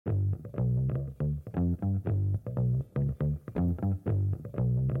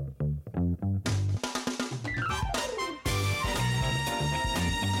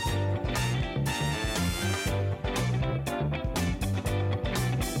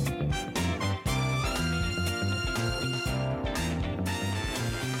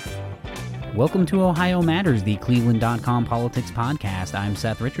Welcome to Ohio Matters, the Cleveland.com politics podcast. I'm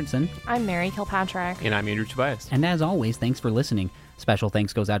Seth Richardson. I'm Mary Kilpatrick. And I'm Andrew Tobias. And as always, thanks for listening. Special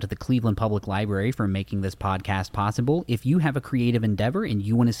thanks goes out to the Cleveland Public Library for making this podcast possible. If you have a creative endeavor and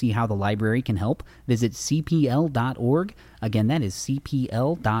you want to see how the library can help, visit cpl.org. Again, that is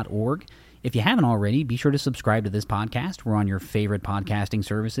cpl.org. If you haven't already, be sure to subscribe to this podcast. We're on your favorite podcasting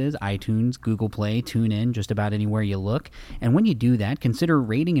services, iTunes, Google Play, TuneIn, just about anywhere you look. And when you do that, consider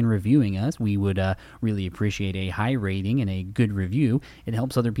rating and reviewing us. We would really appreciate a high rating and a good review. It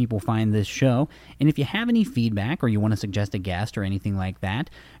helps other people find this show. And if you have any feedback or you want to suggest a guest or anything like that,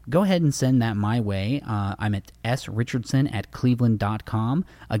 go ahead and send that my way. I'm at srichardson@cleveland.com.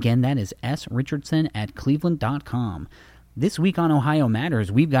 Again, that is srichardson@cleveland.com. This week on Ohio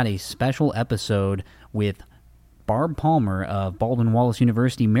Matters, we've got a special episode with Barb Palmer of Baldwin-Wallace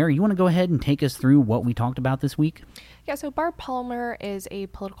University. Mary, you want to go ahead and take us through what we talked about this week? Yeah, so Barb Palmer is a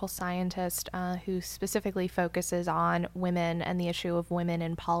political scientist who specifically focuses on women and the issue of women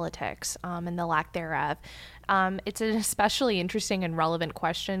in politics and the lack thereof. It's an especially interesting and relevant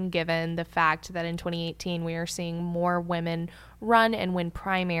question given the fact that in 2018 we are seeing more women run and win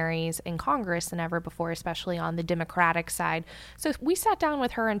primaries in Congress than ever before, especially on the Democratic side. So we sat down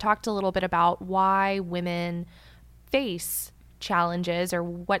with her and talked a little bit about why women face challenges or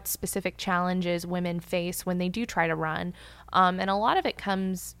what specific challenges women face when they do try to run. And a lot of it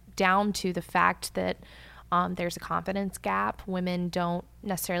comes down to the fact that there's a confidence gap. Women don't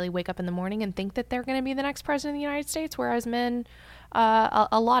necessarily wake up in the morning and think that they're going to be the next president of the United States, whereas men,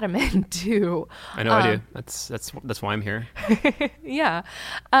 a lot of men do. I know I do. That's why I'm here. Yeah.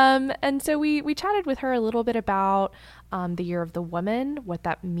 And so we chatted with her a little bit about the Year of the Woman, what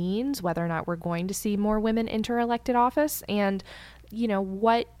that means, whether or not we're going to see more women enter elected office, and, you know,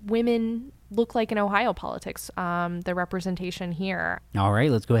 what women look like in Ohio politics, the representation here. All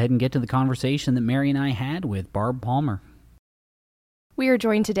right, let's go ahead and get to the conversation that Mary and I had with Barb Palmer. We are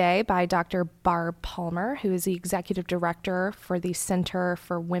joined today by Dr. Barb Palmer, who is the Executive Director for the Center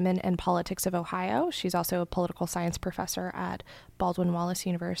for Women and Politics of Ohio. She's also a political science professor at Baldwin-Wallace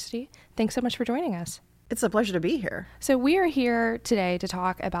University. Thanks so much for joining us. It's a pleasure to be here. So we are here today to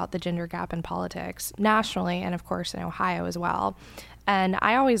talk about the gender gap in politics nationally and, of course, in Ohio as well. And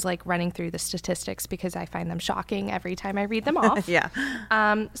I always like running through the statistics because I find them shocking every time I read them off. Yeah.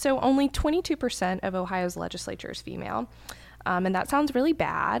 So only 22% of Ohio's legislature is female. And that sounds really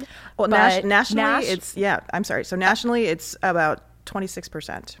bad. Well, nationally, it's about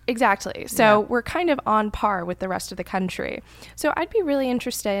 26%. Exactly. So we're kind of on par with the rest of the country. So I'd be really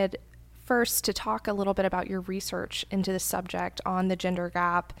interested first to talk a little bit about your research into the subject on the gender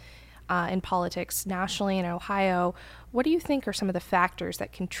gap in politics nationally in Ohio. What do you think are some of the factors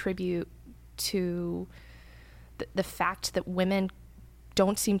that contribute to the fact that women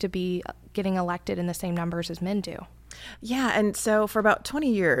don't seem to be getting elected in the same numbers as men do? Yeah, and so for about 20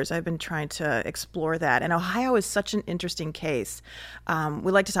 years, I've been trying to explore that. And Ohio is such an interesting case.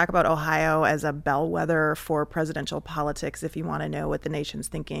 We like to talk about Ohio as a bellwether for presidential politics. If you want to know what the nation's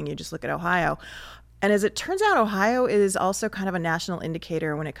thinking, you just look at Ohio. And as it turns out, Ohio is also kind of a national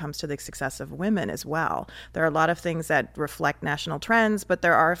indicator when it comes to the success of women as well. There are a lot of things that reflect national trends, but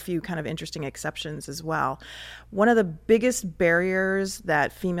there are a few kind of interesting exceptions as well. One of the biggest barriers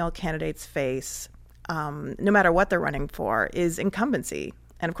that female candidates face, no matter what they're running for, is incumbency.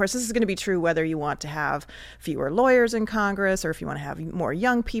 And of course, this is going to be true whether you want to have fewer lawyers in Congress or if you want to have more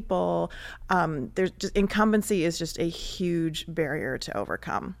young people. Incumbency is just a huge barrier to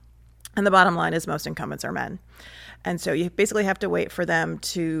overcome. And the bottom line is most incumbents are men. And so you basically have to wait for them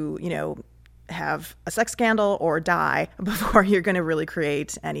to, have a sex scandal or die before you're going to really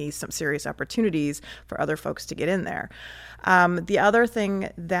create some serious opportunities for other folks to get in there. The other thing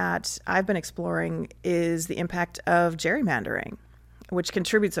that I've been exploring is the impact of gerrymandering, which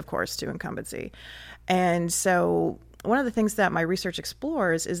contributes, of course, to incumbency. And so one of the things that my research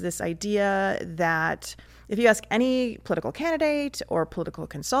explores is this idea that if you ask any political candidate or political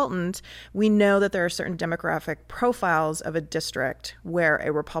consultant, we know that there are certain demographic profiles of a district where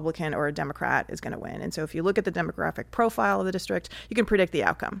a Republican or a Democrat is going to win. And so if you look at the demographic profile of the district, you can predict the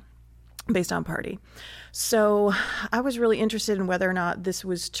outcome based on party. So I was really interested in whether or not this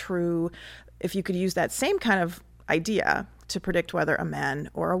was true, if you could use that same kind of idea to predict whether a man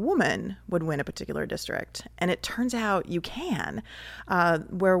or a woman would win a particular district. And it turns out you can.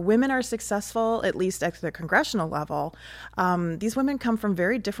 Where women are successful, at least at the congressional level, these women come from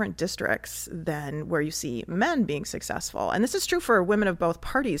very different districts than where you see men being successful. And this is true for women of both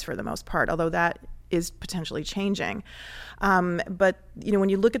parties for the most part, although that is potentially changing. But when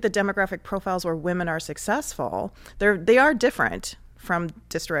you look at the demographic profiles where women are successful, they are different from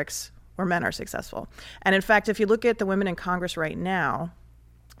districts where men are successful. And in fact, if you look at the women in Congress right now,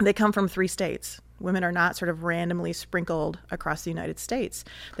 they come from 3 states. Women are not sort of randomly sprinkled across the United States.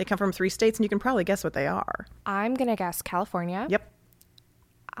 They come from 3 states, and you can probably guess what they are. I'm going to guess California. Yep.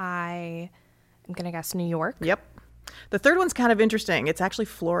 I am going to guess New York. Yep. The third one's kind of interesting. It's actually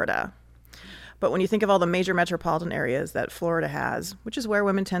Florida. But when you think of all the major metropolitan areas that Florida has, which is where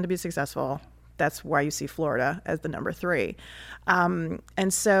women tend to be successful, that's why you see Florida as the number 3. And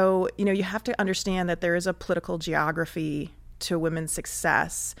so, you have to understand that there is a political geography to women's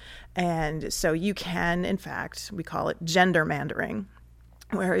success. And so you can, in fact, we call it gendermandering,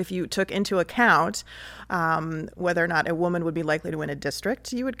 where if you took into account whether or not a woman would be likely to win a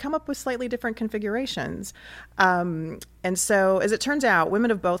district, you would come up with slightly different configurations. And so, as it turns out, women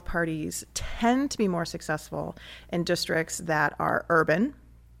of both parties tend to be more successful in districts that are urban,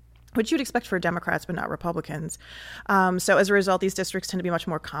 which you'd expect for Democrats, but not Republicans. So as a result, these districts tend to be much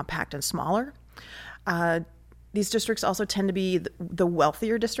more compact and smaller. These districts also tend to be the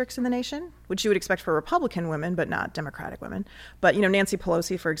wealthier districts in the nation, which you would expect for Republican women, but not Democratic women. But, Nancy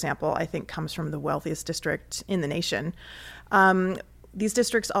Pelosi, for example, I think comes from the wealthiest district in the nation. These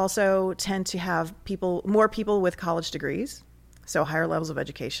districts also tend to have more people with college degrees, so higher levels of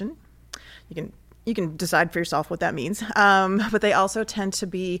education. You can decide for yourself what that means. But they also tend to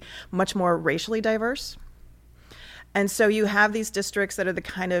be much more racially diverse. And so you have these districts that are the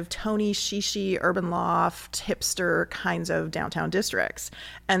kind of Tony, Shishi, urban loft, hipster kinds of downtown districts.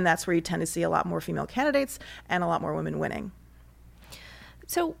 And that's where you tend to see a lot more female candidates and a lot more women winning.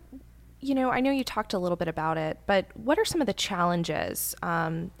 So, I know you talked a little bit about it, but what are some of the challenges? I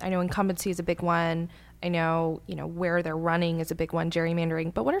know incumbency is a big one. I know, where they're running is a big one,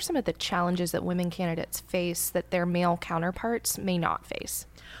 gerrymandering. But what are some of the challenges that women candidates face that their male counterparts may not face?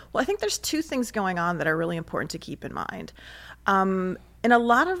 Well, I think there's 2 things going on that are really important to keep in mind. In a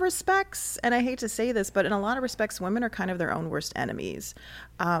lot of respects, and I hate to say this, but in a lot of respects, women are kind of their own worst enemies.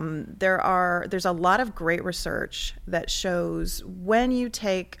 There's a lot of great research that shows when you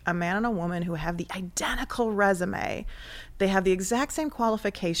take a man and a woman who have the identical resume, they have the exact same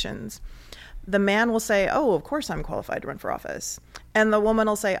qualifications, the man will say, "Oh, of course I'm qualified to run for office," and the woman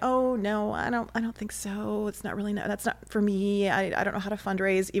will say, "Oh, no, I don't think so. It's not really. That's not for me. I don't know how to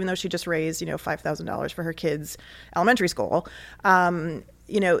fundraise," even though she just raised $5,000 for her kids' elementary school.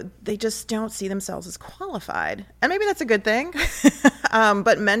 They just don't see themselves as qualified, and maybe that's a good thing.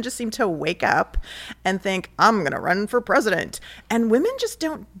 But men just seem to wake up and think, "I'm going to run for president," and women just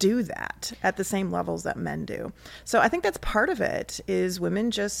don't do that at the same levels that men do. So I think that's part of it. Is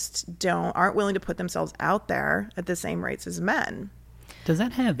women just aren't willing to put themselves out there at the same rates as men. Does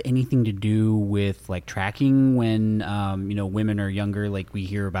that have anything to do with tracking when women are younger? Like we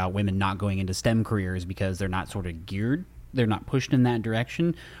hear about women not going into STEM careers because they're not sort of geared. They're not pushed in that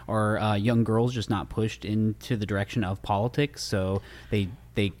direction, or young girls just not pushed into the direction of politics, so they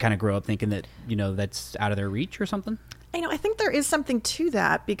kind of grow up thinking that that's out of their reach or something. I think there is something to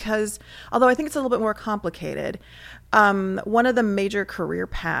that, because although I think it's a little bit more complicated, one of the major career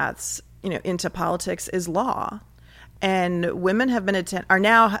paths into politics is law. And women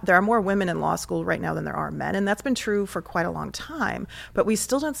there are more women in law school right now than there are men, and that's been true for quite a long time. But we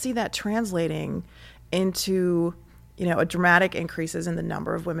still don't see that translating into a dramatic increases in the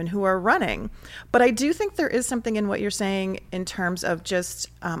number of women who are running. But I do think there is something in what you're saying in terms of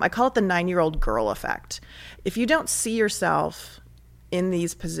just, I call it the 9-year-old girl effect. If you don't see yourself in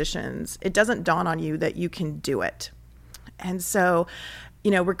these positions, it doesn't dawn on you that you can do it. And so,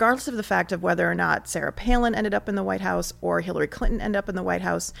 regardless of the fact of whether or not Sarah Palin ended up in the White House or Hillary Clinton ended up in the White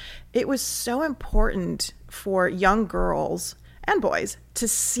House, it was so important for young girls and boys to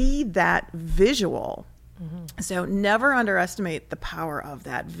see that visual. So never underestimate the power of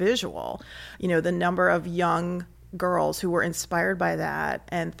that visual. The number of young girls who were inspired by that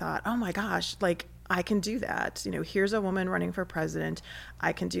and thought, "Oh my gosh, I can do that. Here's a woman running for president.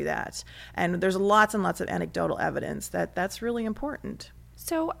 I can do that." And there's lots and lots of anecdotal evidence that that's really important.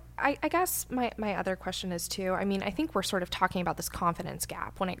 So I guess my other question is too, I think we're sort of talking about this confidence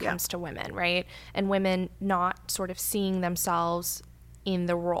gap when it comes to women, right? And women not sort of seeing themselves in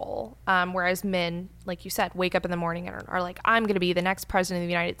the role, whereas men, like you said, wake up in the morning and are like, "I'm going to be the next president of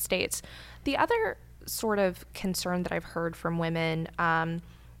the United States." The other sort of concern that I've heard from women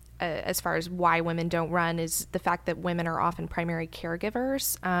as far as why women don't run is the fact that women are often primary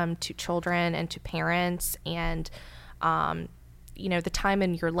caregivers to children and to parents, and the time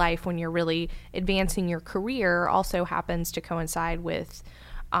in your life when you're really advancing your career also happens to coincide with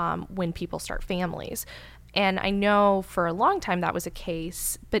when people start families. And I know for a long time that was a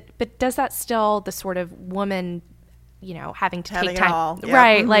case, but does that still, the sort of woman having to Having take it time, all. Yep.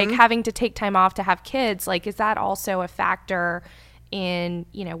 right? Mm-hmm. Like having to take time off to have kids. Like, is that also a factor in,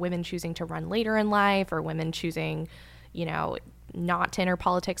 women choosing to run later in life, or women choosing, not to enter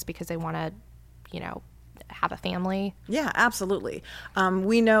politics because they want to, have a family? Yeah, absolutely.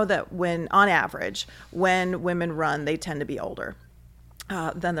 We know that on average, when women run, they tend to be older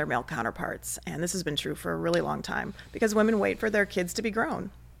than their male counterparts. And this has been true for a really long time because women wait for their kids to be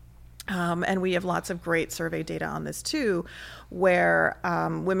grown. And we have lots of great survey data on this too, where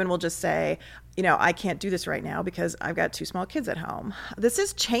women will just say, I can't do this right now because I've got 2 small kids at home. This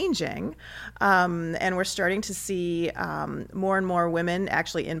is changing, and we're starting to see more and more women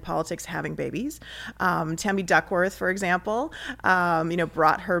actually in politics having babies. Tammy Duckworth, for example,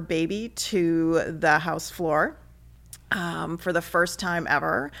 brought her baby to the House floor for the first time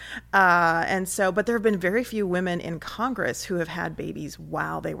ever. But there have been very few women in Congress who have had babies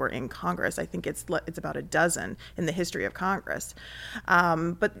while they were in Congress. I think it's about a dozen in the history of Congress.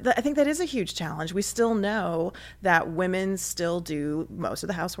 I think that is a huge challenge. We still know that women still do most of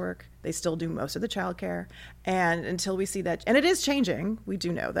the housework. They still do most of the childcare. And until we see that, and it is changing, we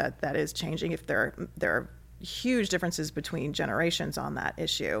do know that is changing if there are huge differences between generations on that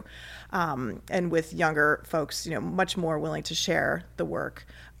issue, and with younger folks, much more willing to share the work.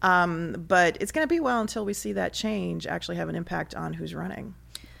 But it's going to be a while until we see that change actually have an impact on who's running.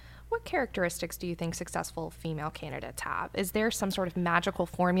 What characteristics do you think successful female candidates have? Is there some sort of magical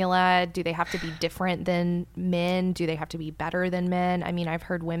formula? Do they have to be different than men? Do they have to be better than men? I mean, I've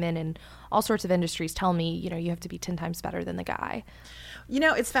heard women in all sorts of industries tell me, you have to be 10 times better than the guy.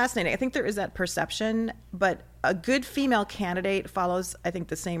 It's fascinating. I think there is that perception, but a good female candidate follows, I think,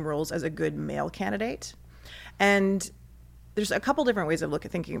 the same rules as a good male candidate. And there's a couple different ways of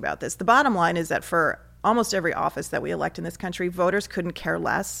thinking about this. The bottom line is that for almost every office that we elect in this country, voters couldn't care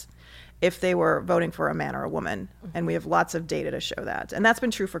less if they were voting for a man or a woman. And we have lots of data to show that. And that's been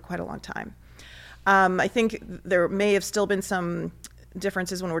true for quite a long time. I think there may have still been some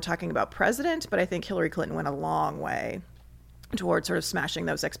differences when we're talking about president, but I think Hillary Clinton went a long way towards sort of smashing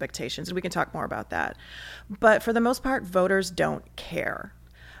those expectations. And we can talk more about that. But for the most part, voters don't care.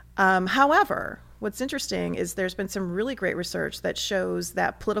 However, what's interesting is there's been some really great research that shows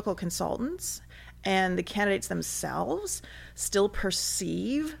that political consultants and the candidates themselves still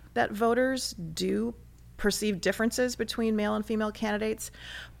perceive that voters do perceive differences between male and female candidates.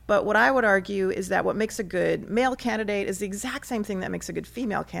 But what I would argue is that what makes a good male candidate is the exact same thing that makes a good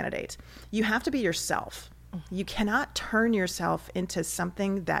female candidate. You have to be yourself. You cannot turn yourself into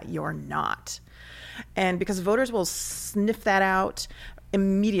something that you're not. And because voters will sniff that out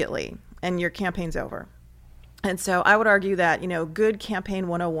immediately and your campaign's over. And so I would argue that, good campaign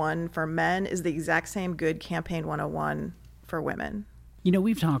 101 for men is the exact same good campaign 101 for women.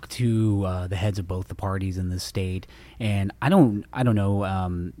 We've talked to the heads of both the parties in the state, and I don't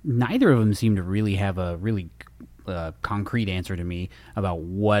know, neither of them seem to really have a really concrete answer to me about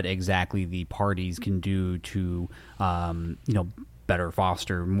what exactly the parties can do to, better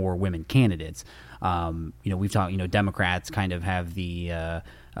foster more women candidates. We've talked, Democrats kind of have the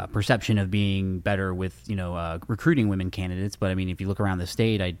perception of being better with, recruiting women candidates. But I mean, if you look around the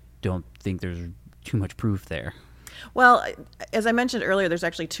state, I don't think there's too much proof there. Well, as I mentioned earlier, there's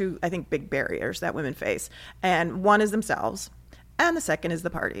actually 2, I think, big barriers that women face. And one is themselves, and the second is the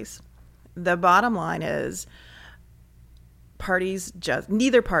parties. The bottom line is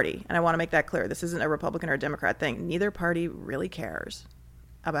neither party, and I want to make that clear, this isn't a Republican or a Democrat thing, neither party really cares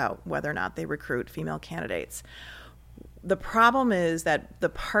about whether or not they recruit female candidates. The problem is that the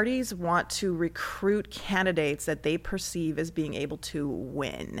parties want to recruit candidates that they perceive as being able to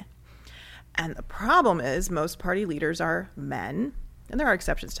win. And the problem is most party leaders are men, and there are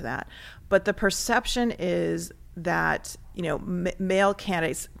exceptions to that. But the perception is that, male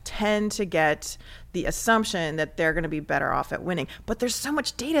candidates tend to get the assumption that they're going to be better off at winning. But there's so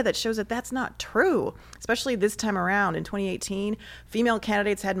much data that shows that that's not true, especially this time around in 2018. Female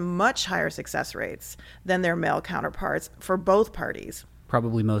candidates had much higher success rates than their male counterparts for both parties.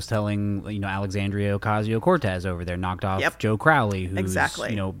 Probably most telling, Alexandria Ocasio-Cortez over there knocked off Joe Crowley, who's,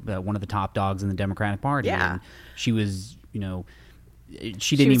 exactly. One of the top dogs in the Democratic Party. Yeah. And she was, she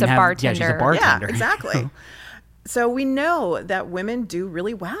was a bartender. Yeah, she's a bartender. Yeah, exactly. So we know that women do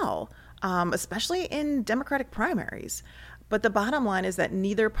really well, especially in Democratic primaries. But the bottom line is that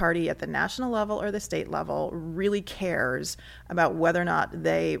neither party at the national level or the state level really cares about whether or not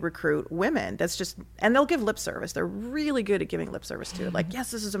they recruit women. And they'll give lip service. They're really good at giving lip service to it. Like,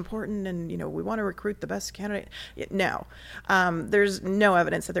 yes, this is important, and, we want to recruit the best candidate. No, there's no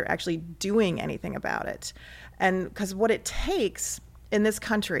evidence that they're actually doing anything about it. And because what it takes in this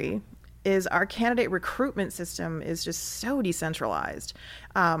country is our candidate recruitment system is just so decentralized.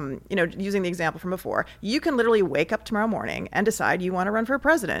 Using the example from before, you can literally wake up tomorrow morning and decide you want to run for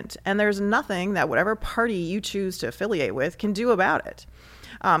president, and there's nothing that whatever party you choose to affiliate with can do about it.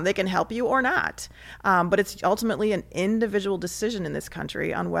 They can help you or not, but it's ultimately an individual decision in this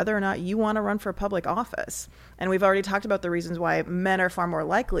country on whether or not you want to run for public office. And we've already talked about the reasons why men are far more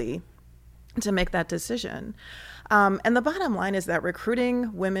likely to make that decision. And the bottom line is that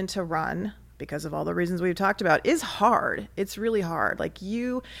recruiting women to run, because of all the reasons we've talked about, is hard. It's really hard. Like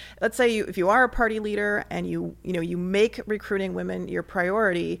let's say if you are a party leader and you make recruiting women your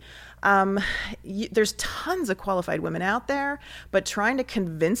priority, there's tons of qualified women out there, but trying to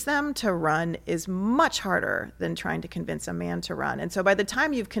convince them to run is much harder than trying to convince a man to run. And so by the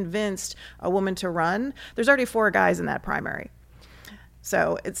time you've convinced a woman to run, there's already 4 guys in that primary.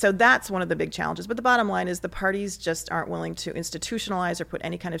 So that's one of the big challenges. But the bottom line is the parties just aren't willing to institutionalize or put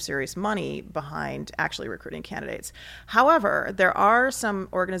any kind of serious money behind actually recruiting candidates. However, there are some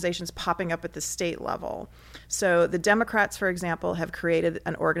organizations popping up at the state level. So the Democrats, for example, have created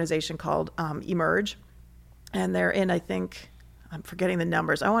an organization called Emerge. And they're in, I'm forgetting the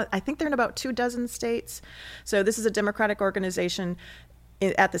numbers. I think they're in about 24 states. So this is a Democratic organization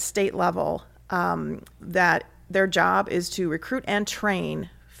at the state level that their job is to recruit and train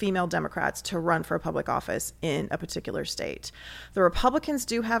female Democrats to run for a public office in a particular state. The Republicans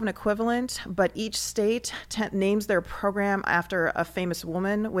do have an equivalent, but each state names their program after a famous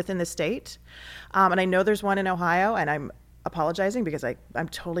woman within the state. And I know there's one in Ohio, and I'm apologizing because I'm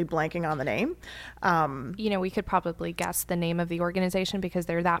totally blanking on the name. We could probably guess the name of the organization because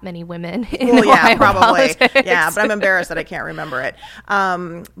there are that many women in Ohio probably. Politics. Yeah, but I'm embarrassed that I can't remember it.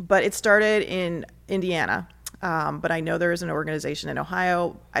 But it started in Indiana. But I know there is an organization in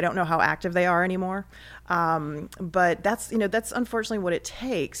Ohio. I don't know how active they are anymore. But that's unfortunately what it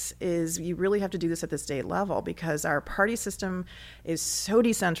takes, is you really have to do this at the state level because our party system is so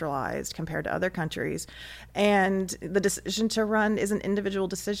decentralized compared to other countries. And the decision to run is an individual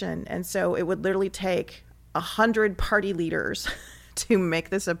decision. And so it would literally take 100 party leaders to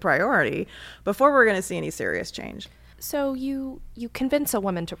make this a priority before we're going to see any serious change. So you convince a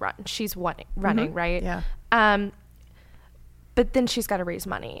woman to run. She's running, Mm-hmm. right? Yeah. But then she's got to raise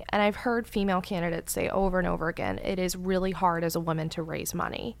money. And I've heard female candidates say over and over again, it is really hard as a woman to raise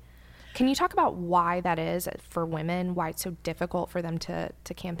money. Can you talk about why that is for women, why it's so difficult for them to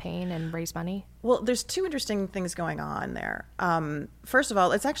campaign and raise money? Well, there's 2 interesting things going on there. First of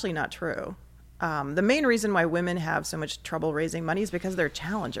all, it's actually not true. The main reason why women have so much trouble raising money is because they're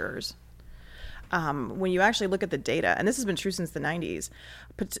challengers. When you actually look at the data, and this has been true since the 90s,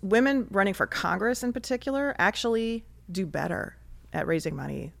 women running for Congress in particular actually do better at raising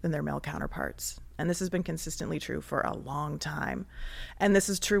money than their male counterparts. And this has been consistently true for a long time. And this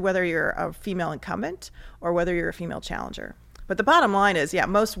is true whether you're a female incumbent or whether you're a female challenger. But the bottom line is,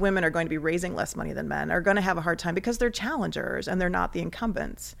 most women are going to be raising less money than men, are going to have a hard time because they're challengers and they're not the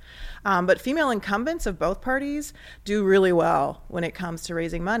incumbents. But female incumbents of both parties do really well when it comes to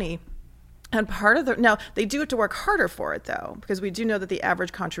raising money. And now they do have to work harder for it though, because we do know that the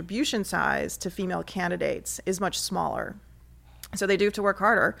average contribution size to female candidates is much smaller. So they do have to work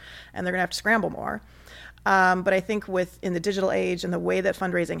harder and they're gonna have to scramble more. But I think in the digital age and the way that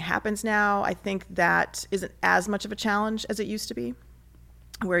fundraising happens now, I think that isn't as much of a challenge as it used to be,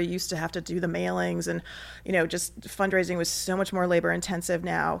 where you used to have to do the mailings and, just fundraising was so much more labor intensive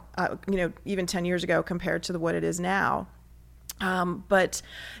now, even 10 years ago compared to what it is now. But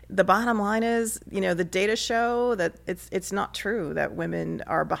the bottom line is, the data show that it's not true that women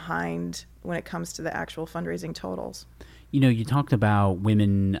are behind when it comes to the actual fundraising totals. You talked about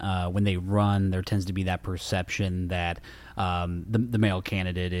women when they run, there tends to be that perception that the male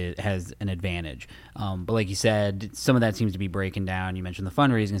candidate has an advantage. But like you said, some of that seems to be breaking down. You mentioned the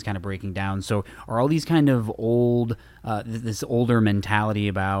fundraising is kind of breaking down. So are all these kind of this older mentality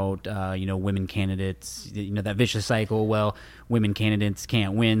about, women candidates, that vicious cycle, well, women candidates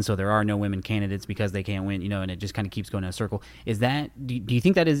can't win, so there are no women candidates because they can't win, and it just kind of keeps going in a circle. Is that, do you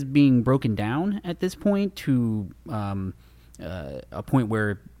think that is being broken down at this point to a point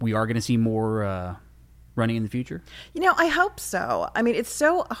where we are going to see more running in the future? I hope so. I mean, it's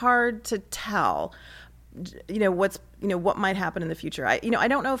so hard to tell, what might happen in the future. I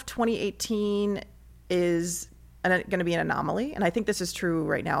don't know if 2018 is going to be an anomaly. And I think this is true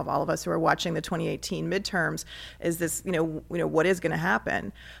right now of all of us who are watching the 2018 midterms, is this, what is going to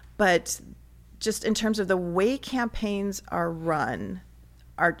happen. But just in terms of the way campaigns are run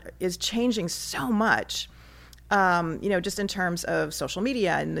is changing so much. just in terms of social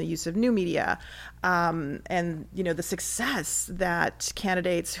media and the use of new media, and, the success that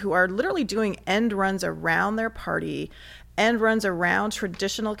candidates who are literally doing end runs around their party, end runs around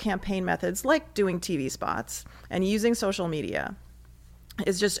traditional campaign methods like doing TV spots and using social media,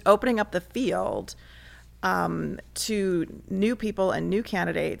 is just opening up the field to new people and new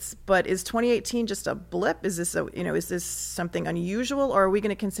candidates. But is 2018 just a blip? Is this something unusual, or are we going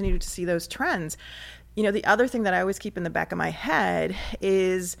to continue to see those trends? The other thing that I always keep in the back of my head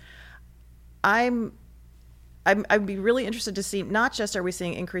is I'd be really interested to see, not just are we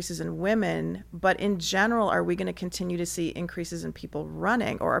seeing increases in women, but in general, are we going to continue to see increases in people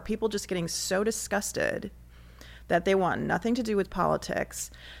running, or are people just getting so disgusted that they want nothing to do with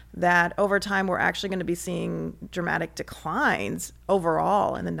politics, that over time we're actually going to be seeing dramatic declines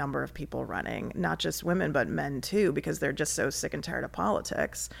overall in the number of people running, not just women, but men too, because they're just so sick and tired of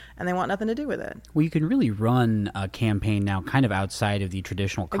politics and they want nothing to do with it. Well, you can really run a campaign now kind of outside of the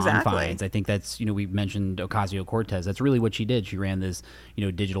traditional confines. Exactly. I think that's, we mentioned Ocasio-Cortez. That's really what she did. She ran this,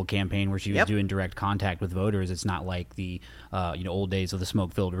 digital campaign where she was doing direct contact with voters. It's not like the, old days of the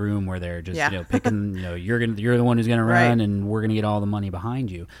smoke-filled room where they're just, picking, you're the one who's going to run and we're going to get all the money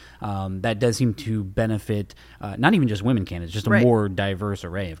behind you. That does seem to benefit not even just women candidates, just a more diverse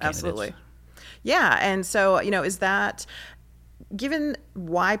array of candidates. Absolutely. Yeah. And so, is that, given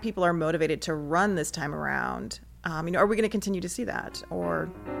why people are motivated to run this time around, are we going to continue to see that?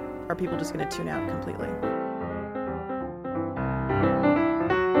 Or are people just going to tune out completely?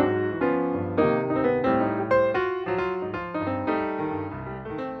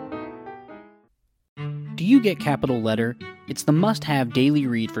 Do you get Capital Letter? It's the must-have daily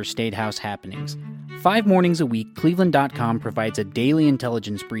read for State House happenings. 5 mornings a week, Cleveland.com provides a daily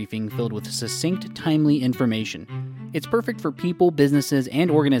intelligence briefing filled with succinct, timely information. It's perfect for people, businesses,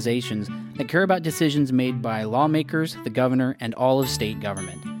 and organizations that care about decisions made by lawmakers, the governor, and all of state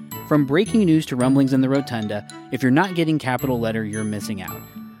government. From breaking news to rumblings in the rotunda, if you're not getting Capital Letter, you're missing out.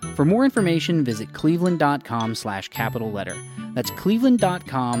 For more information, visit cleveland.com/Capital Letter. That's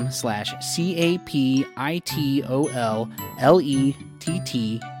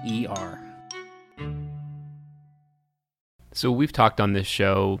cleveland.com/CAPITOLLETTER. So we've talked on this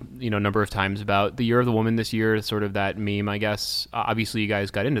show, a number of times about the Year of the Woman this year, sort of that meme, I guess. Obviously, you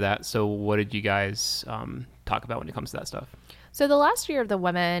guys got into that. So what did you guys talk about when it comes to that stuff? So the last Year of the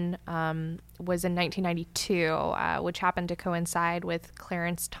Woman was in 1992, which happened to coincide with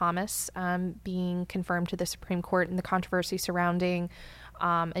Clarence Thomas being confirmed to the Supreme Court in the controversy surrounding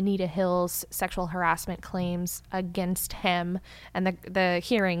Anita Hill's sexual harassment claims against him, and the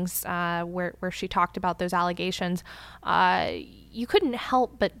hearings where she talked about those allegations. You couldn't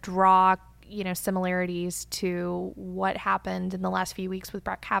help but draw similarities to what happened in the last few weeks with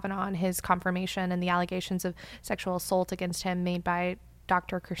Brett Kavanaugh and his confirmation and the allegations of sexual assault against him made by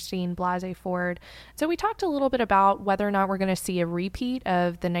Dr. Christine Blasey Ford. So we talked a little bit about whether or not we're going to see a repeat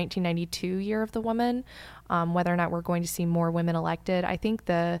of the 1992 Year of the Woman, whether or not we're going to see more women elected. I think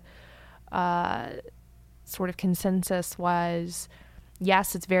the sort of consensus was,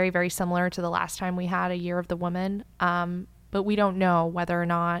 yes, it's very, very similar to the last time we had a Year of the Woman, but we don't know whether or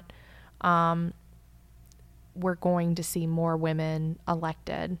not we're going to see more women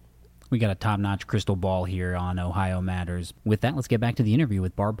elected. We got a top-notch crystal ball here on Ohio Matters. With that, let's get back to the interview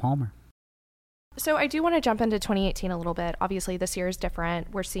with Barb Palmer. So I do want to jump into 2018 a little bit. Obviously, this year is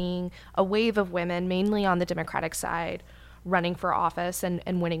different. We're seeing a wave of women, mainly on the Democratic side, running for office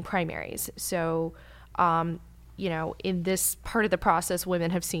and winning primaries. So, in this part of the process, women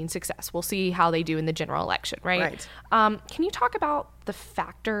have seen success. We'll see how they do in the general election, right? Can you talk about the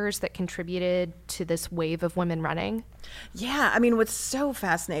factors that contributed to this wave of women running? Yeah, I mean, what's so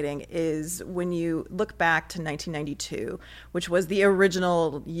fascinating is when you look back to 1992, which was the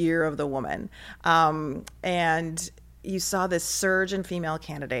original Year of the Woman, and you saw this surge in female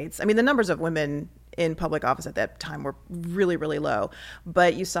candidates. I mean, the numbers of women in public office at that time were really, really low,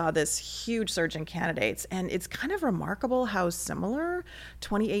 but you saw this huge surge in candidates, and it's kind of remarkable how similar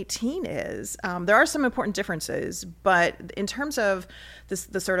 2018 is. There are some important differences, but in terms of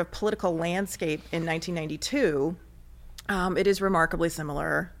the sort of political landscape in 1992, it is remarkably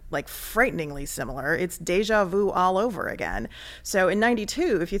similar, like frighteningly similar. It's deja vu all over again. So in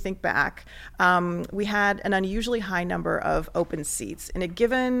 92, if you think back, we had an unusually high number of open seats. In a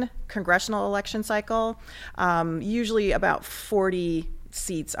given congressional election cycle, usually about 40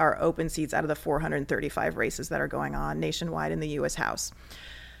 seats are open seats out of the 435 races that are going on nationwide in the U.S. House.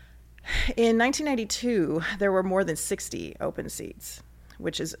 In 1992, there were more than 60 open seats,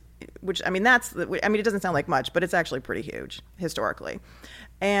 which it doesn't sound like much, but it's actually pretty huge historically.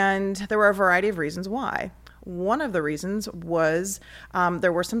 And there were a variety of reasons why. One of the reasons was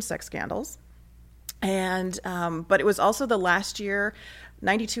there were some sex scandals. And but it was also the last year,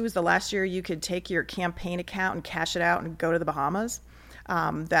 92 was the last year you could take your campaign account and cash it out and go to the Bahamas.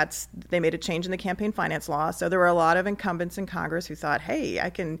 They made a change in the campaign finance law. So there were a lot of incumbents in Congress who thought, hey, I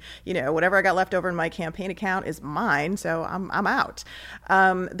can, whatever I got left over in my campaign account is mine. So I'm out.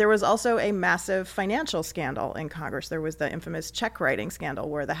 There was also a massive financial scandal in Congress. There was the infamous check writing scandal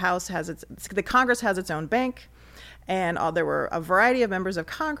where the Congress has its own bank. And there were a variety of members of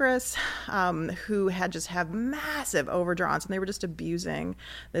Congress who had massive overdraws, and they were just abusing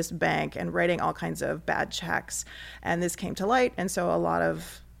this bank and writing all kinds of bad checks. And this came to light, and so a lot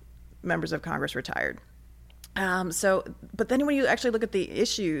of members of Congress retired. But then when you actually look at the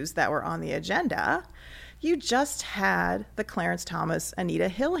issues that were on the agenda, you just had the Clarence Thomas, Anita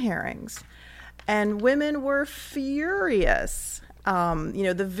Hill hearings, and women were furious.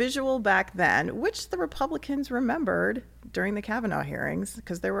 The visual back then, which the Republicans remembered during the Kavanaugh hearings,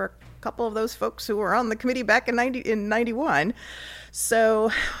 because there were a couple of those folks who were on the committee back in 91.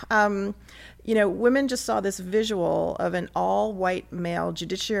 So, women just saw this visual of an all-white male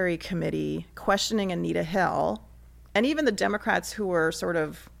Judiciary Committee questioning Anita Hill, and even the Democrats who were sort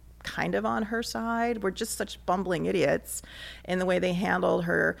of kind of on her side were just such bumbling idiots in the way they handled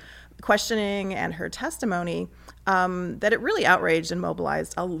her questioning and her testimony, that it really outraged and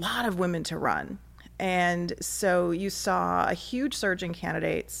mobilized a lot of women to run. And so you saw a huge surge in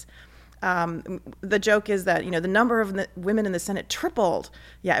candidates. The joke is that, the number of women in the Senate tripled.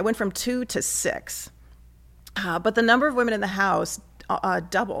 Yeah, it went from 2 to 6. But the number of women in the House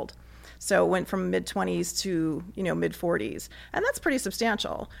doubled. So it went from mid-20s to, mid-40s. And that's pretty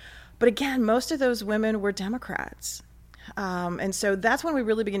substantial. But again, most of those women were Democrats. And so that's when we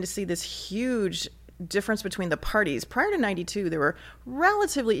really begin to see this huge difference between the parties. Prior to 92, there were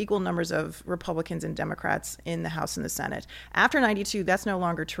relatively equal numbers of Republicans and Democrats in the House and the Senate. After 92, that's no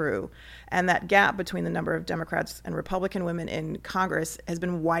longer true. And that gap between the number of Democrats and Republican women in Congress has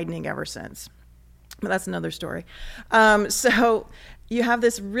been widening ever since. But that's another story. So you have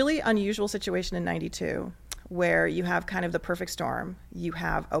this really unusual situation in 92 where you have kind of the perfect storm. You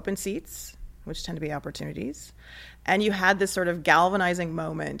have open seats, which tend to be opportunities, and you had this sort of galvanizing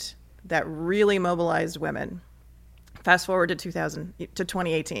moment that really mobilized women. Fast forward to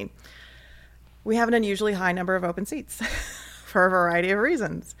 2018. We have an unusually high number of open seats for a variety of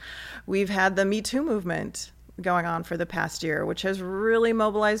reasons. We've had the Me Too movement going on for the past year, which has really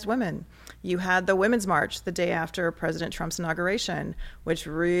mobilized women. You had the Women's March the day after President Trump's inauguration, which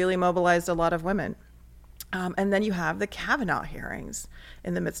really mobilized a lot of women. And then you have the Kavanaugh hearings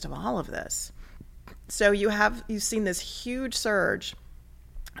in the midst of all of this. So you've seen this huge surge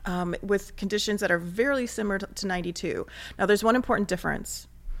with conditions that are very similar to 92. Now, there's one important difference,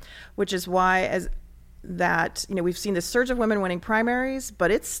 which is why we've seen this surge of women winning primaries,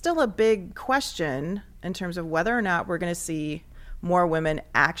 but it's still a big question in terms of whether or not we're going to see more women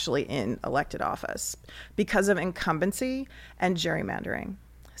actually in elected office because of incumbency and gerrymandering.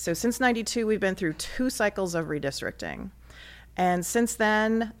 So since 92, we've been through 2 cycles of redistricting. And since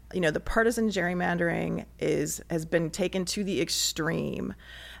then, the partisan gerrymandering has been taken to the extreme.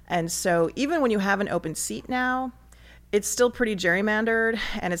 And so even when you have an open seat now, it's still pretty gerrymandered,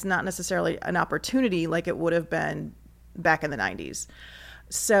 and it's not necessarily an opportunity like it would have been back in the 90s.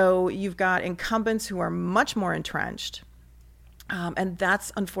 So you've got incumbents who are much more entrenched. And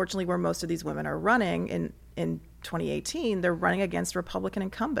that's unfortunately where most of these women are running in 2018. They're running against Republican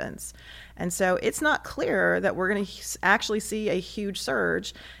incumbents. And so it's not clear that we're going to actually see a huge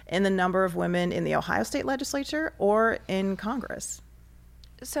surge in the number of women in the Ohio State Legislature or in Congress.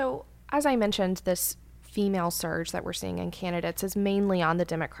 So, as I mentioned, this female surge that we're seeing in candidates is mainly on the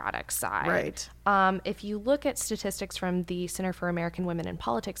Democratic side. Right. If you look at statistics from the Center for American Women in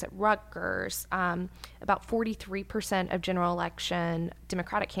Politics at Rutgers, about 43% of general election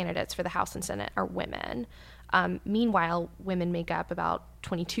Democratic candidates for the House and Senate are women. Meanwhile, women make up about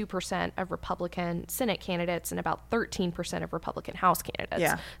 22% of Republican Senate candidates and about 13% of Republican House candidates.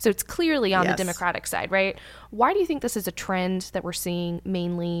 Yeah. So it's clearly on Yes. the Democratic side, right? Why do you think this is a trend that we're seeing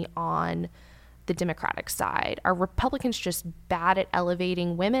mainly on the Democratic side? Are Republicans just bad at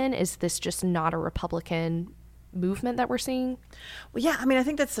elevating women? Is this just not a Republican movement that we're seing? Well, yeah, I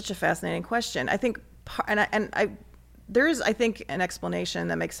think that's such a fascinating question. I think, there is, I think, an explanation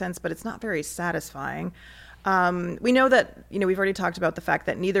that makes sense, but it's not very satisfying. We know that, we've already talked about the fact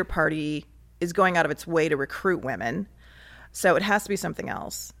that neither party is going out of its way to recruit women. So it has to be something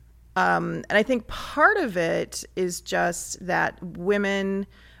else. And I think part of it is just that women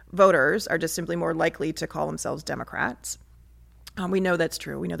voters are just simply more likely to call themselves Democrats. We know that's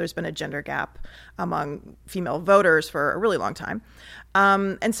true. We know there's been a gender gap among female voters for a really long time.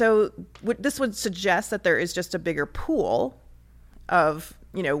 And so this would suggest that there is just a bigger pool of,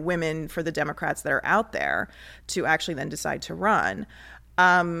 women for the Democrats that are out there to actually then decide to run.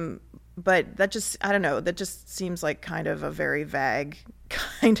 But that just, I don't know, that just seems like kind of a very vague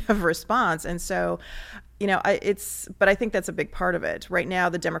kind of response. And so, but I think that's a big part of it. Right now,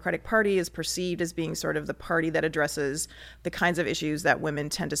 the Democratic Party is perceived as being sort of the party that addresses the kinds of issues that women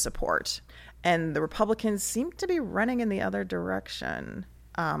tend to support. And the Republicans seem to be running in the other direction,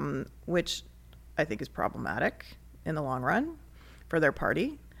 which I think is problematic in the long run for their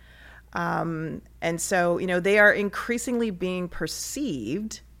party. And so, they are increasingly being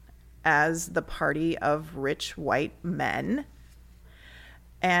perceived as the party of rich white men.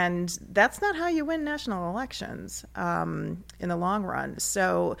 And that's not how you win national elections in the long run.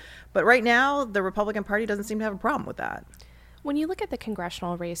 So, but right now, the Republican Party doesn't seem to have a problem with that. When you look at the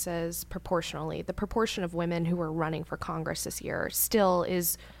congressional races proportionally, the proportion of women who are running for Congress this year still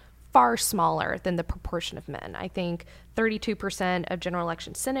is far smaller than the proportion of men. I think 32% of general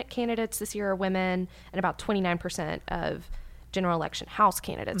election Senate candidates this year are women, and about 29% of general election House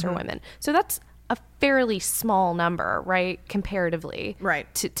candidates are women. So that's a fairly small number, right, comparatively,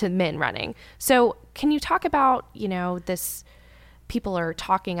 right, to men running. So can you talk about, this, people are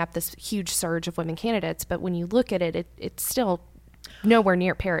talking up this huge surge of women candidates, but when you look at it, it's still nowhere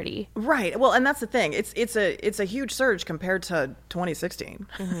near parity. Right. Well, and that's the thing. It's a huge surge compared to 2016.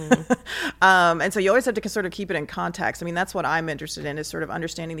 And so you always have to sort of keep it in context. I mean, that's what I'm interested in, is sort of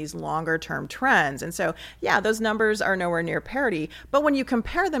understanding these longer term trends. And so, yeah, those numbers are nowhere near parity. But when you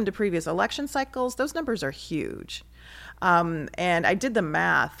compare them to previous election cycles, those numbers are huge. And I did the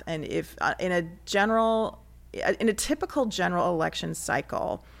math. And if in a typical general election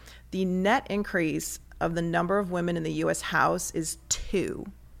cycle, the net increase of the number of women in the U.S. House is 2.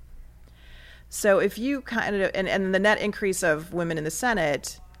 So if you and the net increase of women in the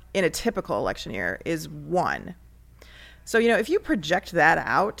Senate in a typical election year is 1. So, if you project that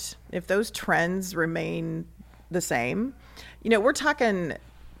out, if those trends remain the same, we're talking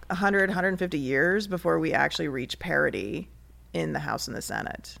 100, 150 years before we actually reach parity in the House and the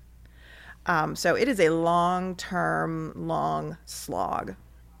Senate. So it is a long slog.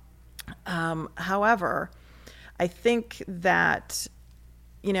 However, I think that,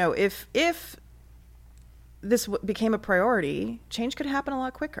 if this became a priority, change could happen a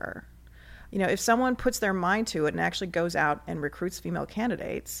lot quicker. If someone puts their mind to it and actually goes out and recruits female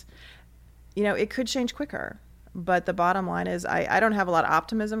candidates, it could change quicker. But the bottom line is I don't have a lot of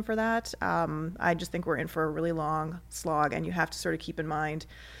optimism for that. I just think we're in for a really long slog, and you have to sort of keep in mind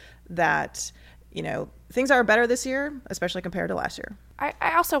that things are better this year, especially compared to last year.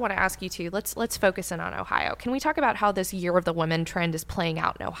 I also want to ask you too, let's focus in on Ohio. Can we talk about how this Year of the Woman trend is playing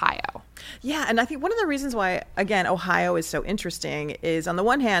out in Ohio? Yeah, and I think one of the reasons why, again, Ohio is so interesting is, on the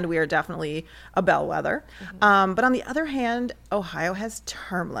one hand, we are definitely a bellwether. But on the other hand, Ohio has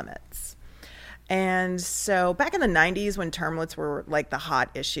term limits. And so back in the 90s, when term limits were like the hot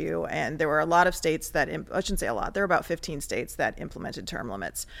issue, and there were a lot of states that, I shouldn't say a lot, there were about 15 states that implemented term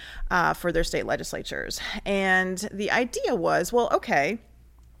limits for their state legislatures. And the idea was, well, okay,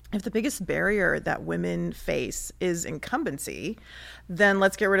 if the biggest barrier that women face is incumbency, then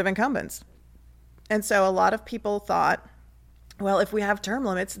let's get rid of incumbents. And so a lot of people thought, well, if we have term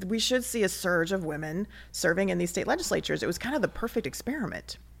limits, we should see a surge of women serving in these state legislatures. It was kind of the perfect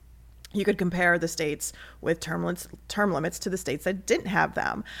experiment. You could compare the states with term limits to the states that didn't have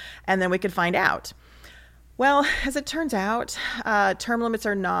them, and then we could find out. Well, as it turns out, term limits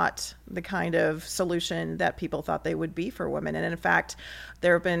are not the kind of solution that people thought they would be for women. And in fact,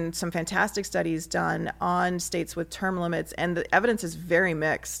 there have been some fantastic studies done on states with term limits, and the evidence is very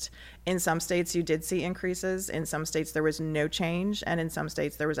mixed. In some states, you did see increases. In some states, there was no change. And in some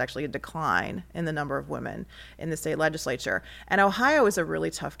states, there was actually a decline in the number of women in the state legislature. And Ohio is a really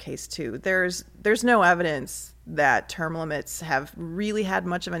tough case, too. There's no evidence that term limits have really had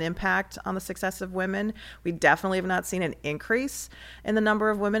much of an impact on the success of women. We definitely have not seen an increase in the number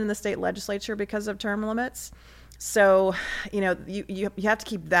of women in the state legislature because of term limits. So, you have to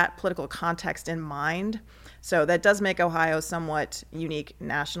keep that political context in mind. So that does make Ohio somewhat unique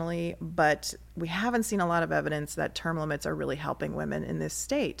nationally, but we haven't seen a lot of evidence that term limits are really helping women in this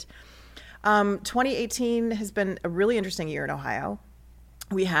state. 2018 has been a really interesting year in Ohio.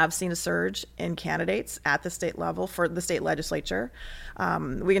 We have seen a surge in candidates at the state level for the state legislature.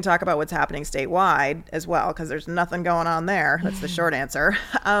 We can talk about what's happening statewide as well, because there's nothing going on there. That's the short answer.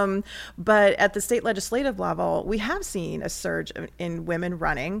 But at the state legislative level, we have seen a surge in women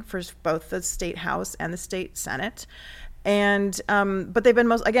running for both the state House and the state Senate. And but they've been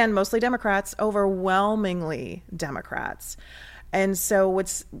mostly Democrats, overwhelmingly Democrats. And so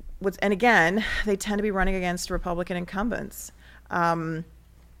and again, they tend to be running against Republican incumbents.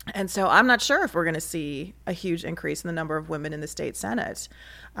 And so I'm not sure if we're going to see a huge increase in the number of women in the state Senate.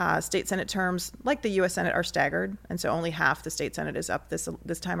 State Senate terms, like the U.S. Senate, are staggered, and so only half the state Senate is up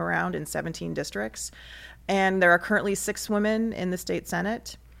this time around in 17 districts. And there are currently 6 women in the state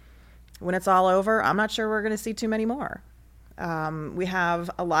Senate. When it's all over, I'm not sure we're going to see too many more. We have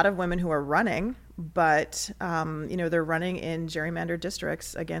a lot of women who are running, but they're running in gerrymandered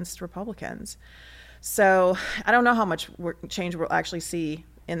districts against Republicans. So I don't know how much change we'll actually see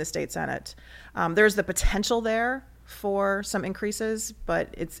in the state Senate. There's the potential there for some increases,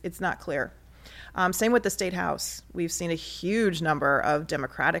 but it's not clear. Same with the state House. We've seen a huge number of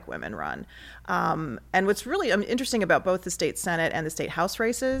Democratic women run. And what's really interesting about both the state Senate and the state House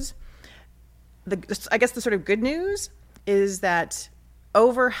races, I guess the sort of good news is that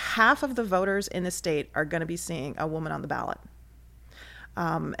over half of the voters in the state are going to be seeing a woman on the ballot.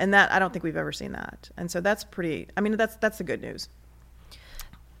 And that, I don't think we've ever seen that. And so that's that's the good news.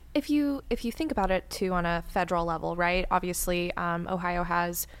 If you think about it too on a federal level, right? Obviously, Ohio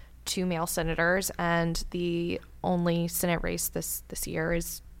has 2 male senators, and the only Senate race this year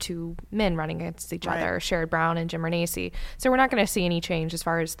is 2 men running against each other, Sherrod Brown and Jim Renacci. So we're not going to see any change as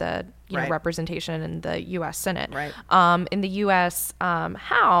far as the representation in the U.S. Senate. Right. In the U.S.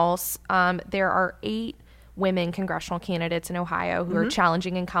 House, there are 8 women congressional candidates in Ohio who are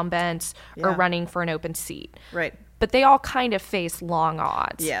challenging incumbents or running for an open seat. Right. But they all kind of face long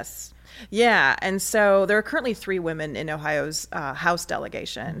odds. Yes. Yeah. And so there are currently 3 women in Ohio's House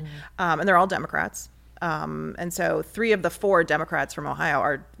delegation, and they're all Democrats. And so 3 of the 4 Democrats from Ohio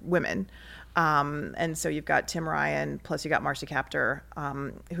are women. And so you've got Tim Ryan, plus you got Marcy Kaptur,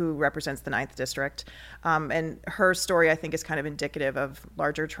 who represents the 9th District. And her story, I think, is kind of indicative of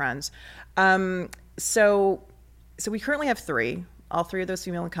larger trends. So we currently have 3. All 3 of those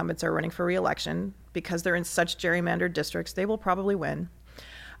female incumbents are running for re-election. Because they're in such gerrymandered districts, they will probably win.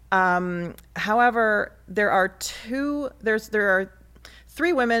 However, there are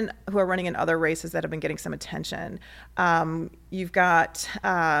 3 women who are running in other races that have been getting some attention. You've got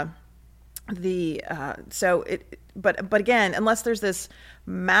but again, unless there's this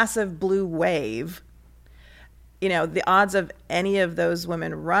massive blue wave, the odds of any of those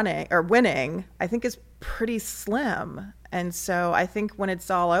women running or winning, I think, is pretty slim. And so I think when it's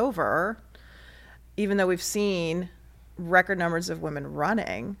all over, even though we've seen record numbers of women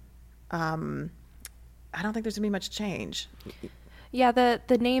running, I don't think there's going to be much change. Yeah,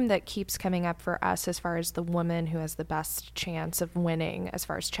 the name that keeps coming up for us as far as the woman who has the best chance of winning as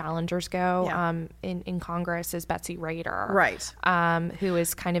far as challengers go in Congress is Betsy Rader. Right. Who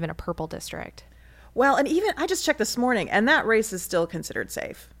is kind of in a purple district. Well, and even I just checked this morning, and that race is still considered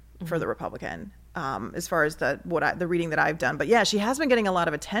safe for the Republican. As far as the reading that I've done. But yeah, she has been getting a lot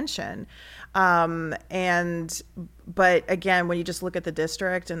of attention. But again, when you just look at the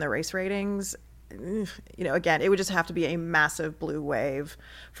district and the race ratings, again, it would just have to be a massive blue wave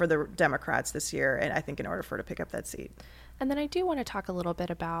for the Democrats this year. And I think in order for her to pick up that seat. And then I do want to talk a little bit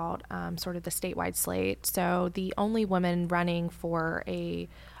about sort of the statewide slate. So the only woman running for a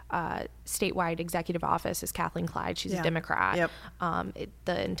statewide executive office is Kathleen Clyde. She's a Democrat. Yep.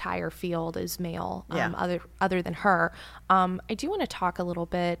 The entire field is male, other than her. I do want to talk a little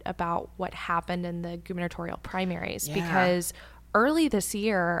bit about what happened in the gubernatorial primaries because early this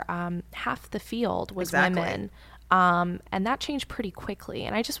year, half the field was women. And that changed pretty quickly.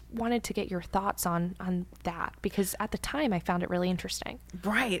 And I just wanted to get your thoughts on that because at the time I found it really interesting.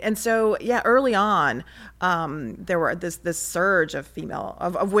 Right. And so, early on, there were this surge of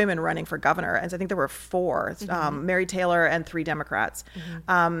women running for governor. And so I think there were 4, Mary Taylor and 3 Democrats.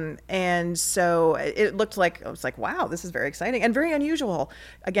 And so it looked like, I was like, wow, this is very exciting and very unusual.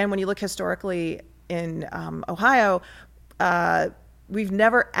 Again, when you look historically in Ohio, we've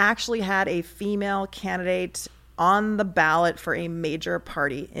never actually had a female candidate on the ballot for a major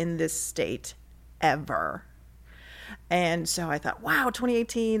party in this state ever. And so I thought, wow,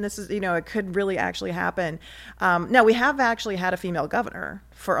 2018, this is, it could really actually happen. Now, we have actually had a female governor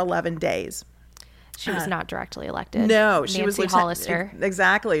for 11 days. She was not directly elected. No, she was Nancy Hollister.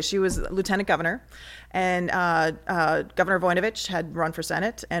 Exactly. She was lieutenant governor. And Governor Voinovich had run for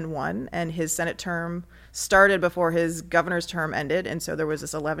Senate and won. And his Senate term started before his governor's term ended. And so there was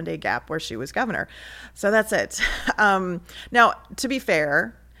this 11-day gap where she was governor. So that's it. Now, to be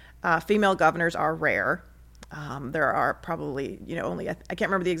fair, female governors are rare. There are probably, only, I can't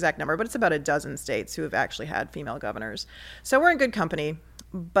remember the exact number, but it's about a dozen states who have actually had female governors. So we're in good company.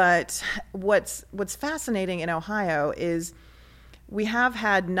 But what's fascinating in Ohio is we have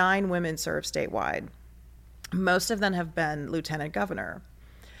had 9 women serve statewide. Most of them have been lieutenant governor.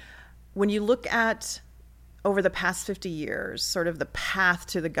 When you look at over the past 50 years, sort of the path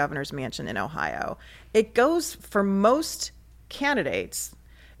to the governor's mansion in Ohio, it goes, for most candidates,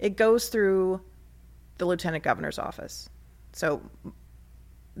 it goes through the lieutenant governor's office. So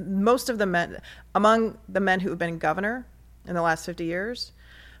most of the men, among the men who have been governor in the last 50 years,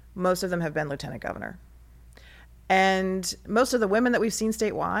 most of them have been lieutenant governor. And most of the women that we've seen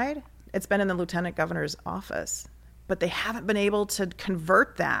statewide, it's been in the lieutenant governor's office. But they haven't been able to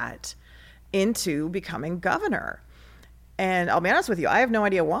convert that into becoming governor. And I'll be honest with you, I have no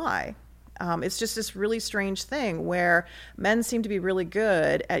idea why. It's just this really strange thing where men seem to be really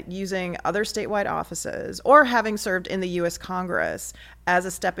good at using other statewide offices or having served in the U.S. Congress as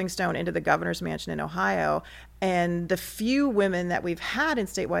a stepping stone into the governor's mansion in Ohio. And the few women that we've had in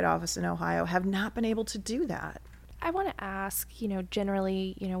statewide office in Ohio have not been able to do that. I want to ask,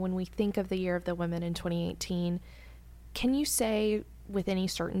 generally, when we think of the Year of the Women in 2018, can you say with any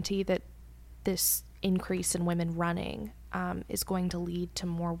certainty that this increase in women running is going to lead to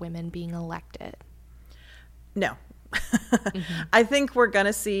more women being elected? No. Mm-hmm. I think we're going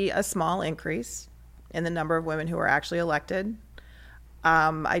to see a small increase in the number of women who are actually elected.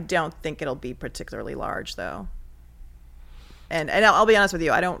 I don't think it'll be particularly large, though. And I'll be honest with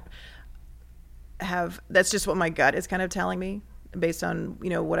you, I don't have, that's just what my gut is kind of telling me based on,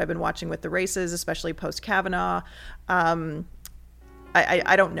 what I've been watching with the races, especially post Kavanaugh.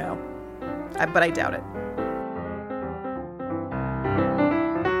 I don't know, but I doubt it.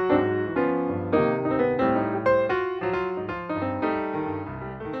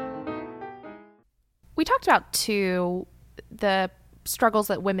 We talked about, too, the struggles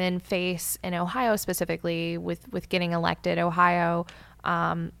that women face in Ohio specifically with getting elected. Ohio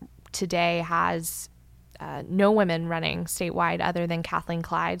today has no women running statewide other than Kathleen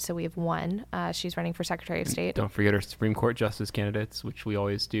Clyde. So we have one. She's running for Secretary of State. Don't forget our Supreme Court justice candidates, which we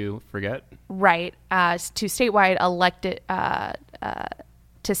always do forget. Right. To statewide elected,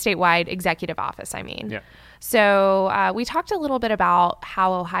 to statewide executive office, I mean. Yeah. So we talked a little bit about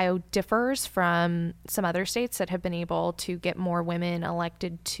how Ohio differs from some other states that have been able to get more women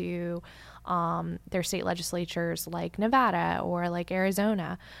elected to their state legislatures, like Nevada or like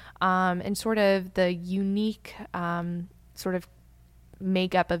Arizona, and sort of the unique sort of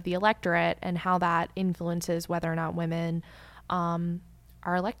makeup of the electorate and how that influences whether or not women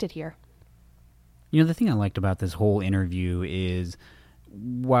are elected here. The thing I liked about this whole interview is,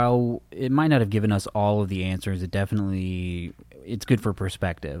 while it might not have given us all of the answers, it's good for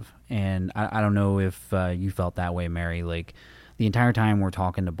perspective. And I don't know if you felt that way, Mary. Like, the entire time we're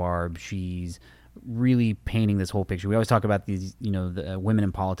talking to Barb, she's really painting this whole picture. We always talk about these, the women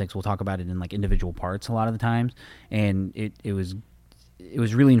in politics. We'll talk about it in like individual parts a lot of the times. And it was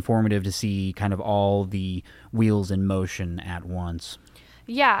really informative to see kind of all the wheels in motion at once.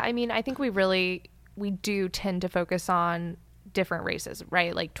 Yeah, I mean, I think we do tend to focus on different races,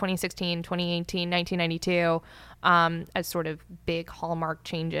 right? Like 2016, 2018, 1992, as sort of big hallmark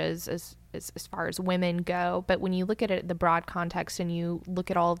changes as far as women go. But when you look at it, the broad context, and you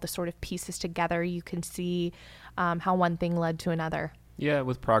look at all of the sort of pieces together, you can see how one thing led to another. Yeah,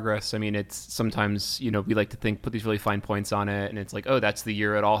 with progress. I mean, it's sometimes, we like to put these really fine points on it, and it's like, oh, that's the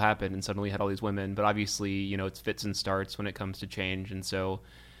year it all happened, and suddenly we had all these women. But obviously, it's fits and starts when it comes to change. And so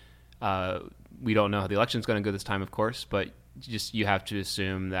we don't know how the election's going to go this time, of course, but you have to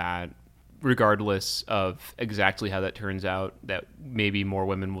assume that regardless of exactly how that turns out, that maybe more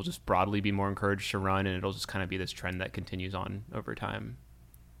women will just broadly be more encouraged to run, and it'll just kind of be this trend that continues on over time.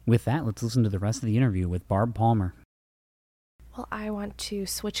 With that, let's listen to the rest of the interview with Barb Palmer. Well, I want to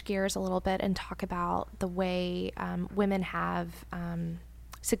switch gears a little bit and talk about the way women have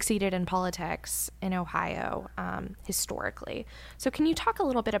succeeded in politics in Ohio historically. So can you talk a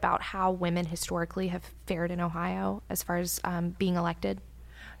little bit about how women historically have fared in Ohio as far as being elected?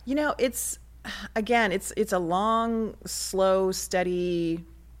 It's a long, slow, steady,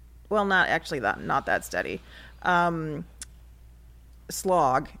 well, not that steady,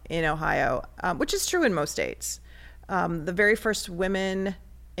 slog in Ohio, which is true in most states. The very first women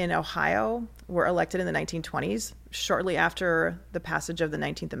in Ohio were elected in the 1920s, shortly after the passage of the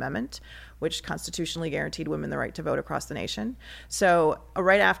 19th Amendment, which constitutionally guaranteed women the right to vote across the nation. So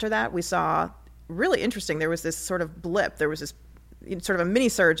right after that, we saw, really interesting, there was this sort of blip. There was this sort of a mini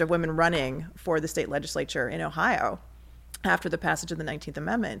surge of women running for the state legislature in Ohio after the passage of the 19th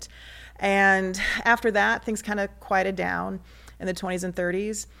Amendment. And after that, things kind of quieted down in the 20s and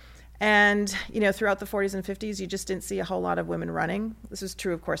 30s. And, throughout the 40s and 50s, you just didn't see a whole lot of women running. This was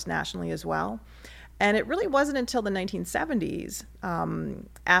true, of course, nationally as well. And it really wasn't until the 1970s,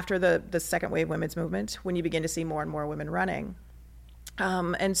 after the second wave women's movement, when you begin to see more and more women running.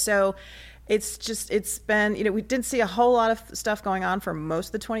 And so it's been, we didn't see a whole lot of stuff going on for most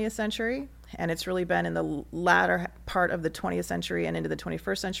of the 20th century. And it's really been in the latter part of the 20th century and into the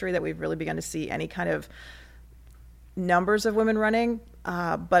 21st century that we've really begun to see any kind of numbers of women running.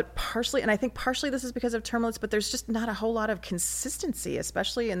 But partially, and I think partially this is because of term limits, but there's just not a whole lot of consistency,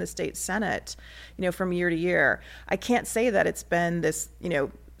 especially in the state Senate, from year to year. I can't say that it's been this,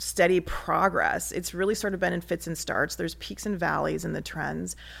 steady progress. It's really sort of been in fits and starts. There's peaks and valleys in the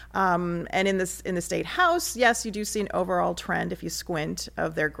trends. And in the state house, yes, you do see an overall trend, if you squint,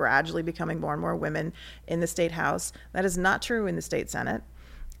 of there gradually becoming more and more women in the state house. That is not true in the state Senate.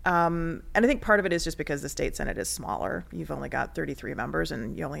 And I think part of it is just because the state Senate is smaller. You've only got 33 members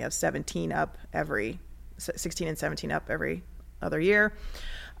and you only have 16 and 17 up every other year.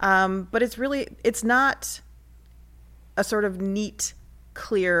 But it's not a sort of neat,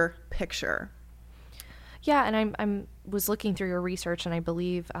 clear picture. Yeah, and I was looking through your research, and I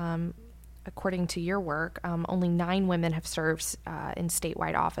believe, according to your work, only 9 women have served in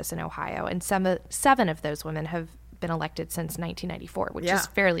statewide office in Ohio, and 7 of those women have been elected since 1994, which is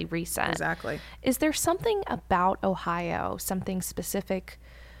fairly recent. Exactly. Is there something about Ohio, something specific,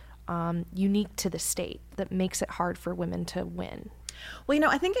 unique to the state, that makes it hard for women to win? Well,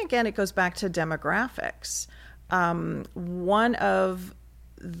 I think, again, it goes back to demographics. One of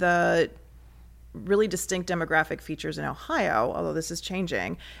the really distinct demographic features in Ohio, although this is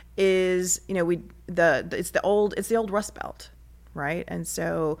changing, is it's the old Rust Belt, right? And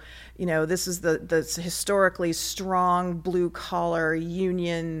so this is the historically strong blue collar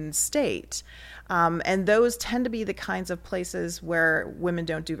union state, and those tend to be the kinds of places where women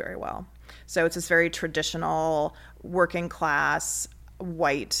don't do very well. So it's this very traditional working class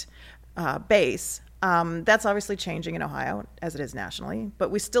white base. That's obviously changing in Ohio, as it is nationally,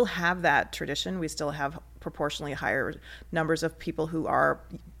 but we still have that tradition. We still have proportionally higher numbers of people who are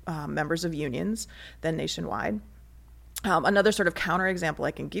members of unions than nationwide. Another sort of counterexample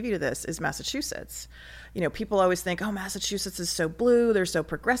I can give you to this is Massachusetts. People always think, oh, Massachusetts is so blue, they're so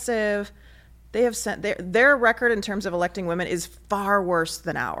progressive. They have sent their record in terms of electing women is far worse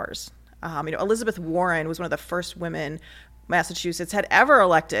than ours. Elizabeth Warren was one of the first women Massachusetts had ever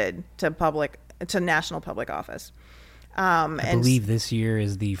elected to national public office. I believe this year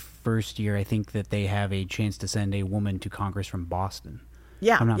is the first year, I think, that they have a chance to send a woman to Congress from Boston.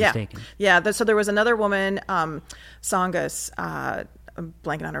 Yeah, if I'm not mistaken. Yeah, so there was another woman, Songus, I'm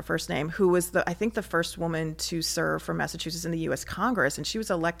blanking on her first name, who was I think the first woman to serve for Massachusetts in the U.S. Congress, and she was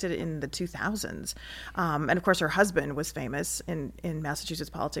elected in the 2000s. And of course, her husband was famous in Massachusetts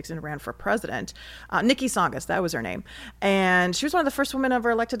politics and ran for president. Nikki Songus, that was her name, and she was one of the first women ever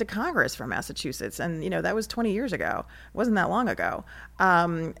elected to Congress from Massachusetts, and that was 20 years ago. It wasn't that long ago.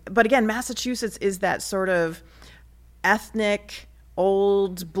 But again, Massachusetts is that sort of ethnic,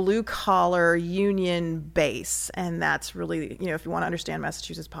 old blue-collar union base, and that's really, if you want to understand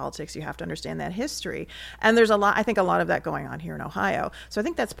Massachusetts politics, you have to understand that history. And there's a lot of that going on here in Ohio. So I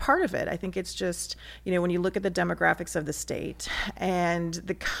think that's part of it. I think it's just, when you look at the demographics of the state and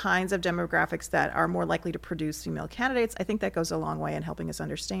the kinds of demographics that are more likely to produce female candidates, I think that goes a long way in helping us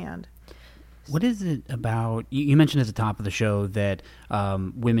understand. What is it about, you mentioned at the top of the show that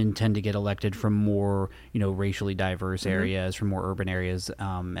women tend to get elected from more, racially diverse areas, from more urban areas,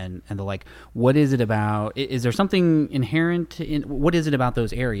 and the like. What is it about, is there something inherent what is it about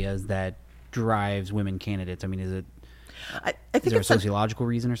those areas that drives women candidates? I mean, is it, I think is there a sociological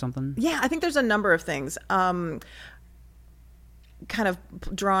reason or something? Yeah, I think there's a number of things. Kind of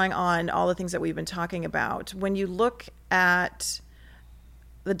drawing on all the things that we've been talking about. When you look at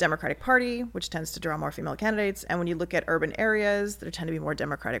the Democratic Party, which tends to draw more female candidates, and when you look at urban areas, there tend to be more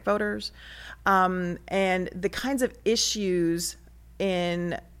Democratic voters. And the kinds of issues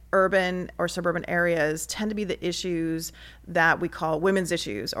in urban or suburban areas tend to be the issues that we call women's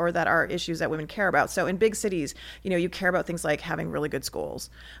issues, or that are issues that women care about. So in big cities, you care about things like having really good schools.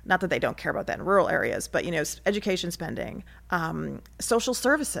 Not that they don't care about that in rural areas, but, education spending, social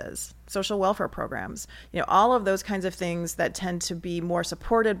services, social welfare programs, all of those kinds of things that tend to be more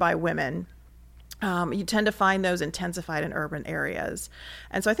supported by women. You tend to find those intensified in urban areas.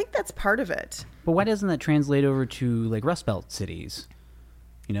 And so I think that's part of it. But why doesn't that translate over to like Rust Belt cities?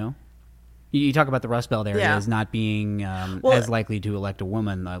 You talk about the Rust Belt area Yeah. as not being as likely to elect a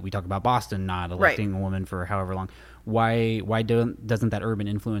woman. We talk about Boston not electing a woman for however long. Why doesn't that urban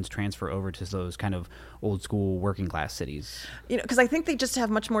influence transfer over to those kind of old school working class cities? Because I think they just have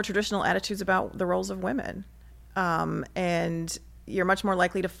much more traditional attitudes about the roles of women, and you're much more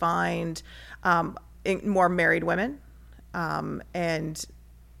likely to find more married women, and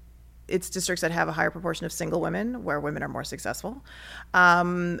it's districts that have a higher proportion of single women where women are more successful.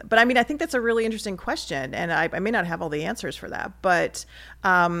 But I mean, I think that's a really interesting question, and I may not have all the answers for that, but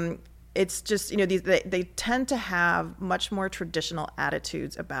it's just, they tend to have much more traditional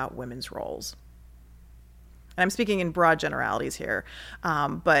attitudes about women's roles. And I'm speaking in broad generalities here,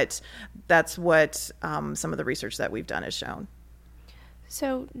 but that's what some of the research that we've done has shown.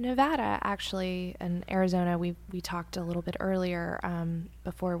 So Nevada, actually, and Arizona, we talked a little bit earlier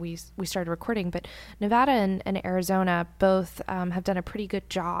before we started recording, but Nevada and Arizona both have done a pretty good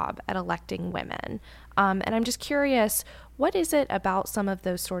job at electing women. And I'm just curious, what is it about some of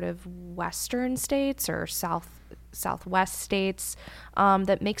those sort of western states or southwest states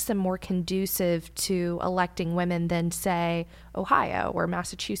that makes them more conducive to electing women than, say, Ohio or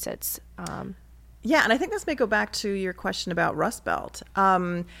Massachusetts? Yeah, and I think this may go back to your question about Rust Belt.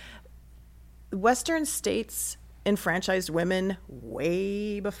 Western states enfranchised women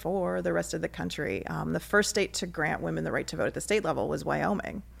way before the rest of the country. The first state to grant women the right to vote at the state level was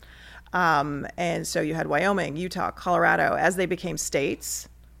Wyoming. And so you had Wyoming, Utah, Colorado. As they became states,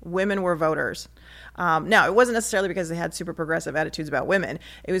 women were voters. Now, it wasn't necessarily because they had super progressive attitudes about women.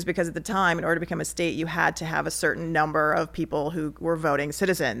 It was because at the time, in order to become a state, you had to have a certain number of people who were voting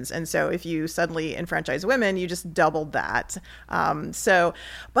citizens. And so if you suddenly enfranchise women, you just doubled that.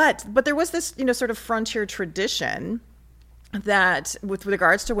 But there was this, sort of frontier tradition that with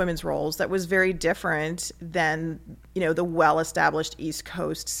regards to women's roles that was very different than the well-established East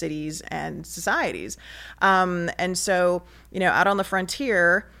Coast cities and societies. And so out on the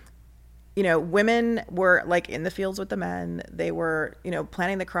frontier, women were like in the fields with the men. They were,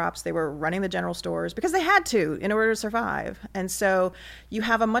 planting the crops. They were running the general stores because they had to in order to survive. And so you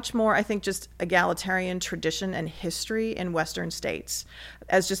have a much more, I think, just egalitarian tradition and history in Western states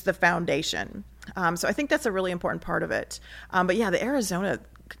as just the foundation. So I think that's a really important part of it. But yeah, the Arizona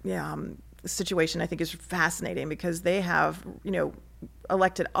situation I think is fascinating because they have,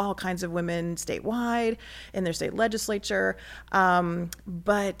 elected all kinds of women statewide in their state legislature.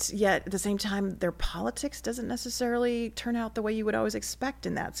 But yet at the same time, their politics doesn't necessarily turn out the way you would always expect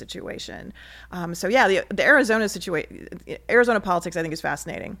in that situation. So yeah, the Arizona politics I think is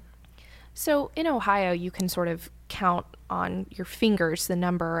fascinating. So in Ohio, you can sort of count on your fingers the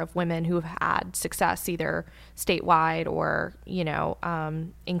number of women who have had success either statewide or,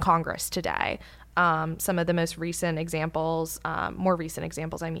 in Congress today. Some of the most recent examples, more recent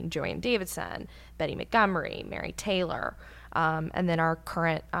examples, I mean, Joanne Davidson, Betty Montgomery, Mary Taylor, and then our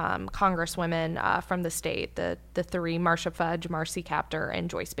current congresswomen from the state, the three, Marcia Fudge, Marcy Kaptur, and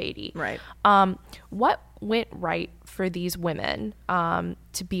Joyce Beatty. Right. What went right for these women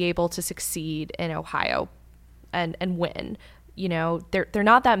to be able to succeed in Ohio and win? There are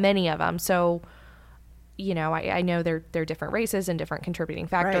not that many of them, so I know they're different races and different contributing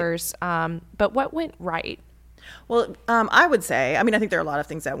factors, right. But what went right? Well, I would say, I think there are a lot of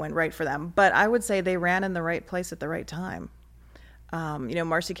things that went right for them, but I would say they ran in the right place at the right time.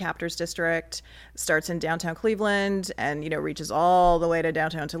 Marcy Kaptur's district starts in downtown Cleveland and, reaches all the way to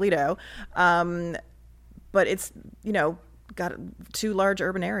downtown Toledo. But it's, got two large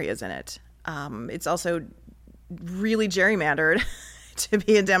urban areas in it. It's also really gerrymandered to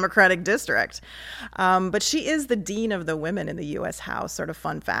be a Democratic district. But she is the dean of the women in the U.S. House, sort of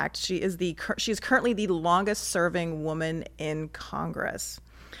fun fact. She is currently the longest serving woman in Congress.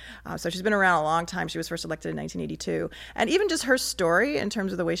 So she's been around a long time. She was first elected in 1982. And even just her story in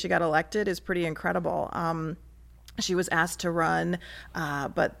terms of the way she got elected is pretty incredible. She was asked to run,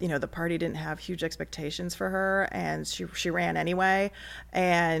 but the party didn't have huge expectations for her, and she ran anyway,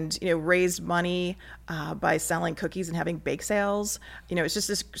 and raised money by selling cookies and having bake sales. It's just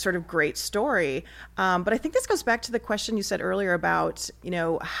this sort of great story. But I think this goes back to the question you said earlier about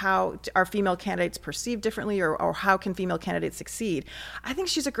how are female candidates perceived differently, or how can female candidates succeed? I think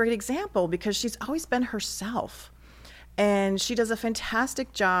she's a great example because she's always been herself. And she does a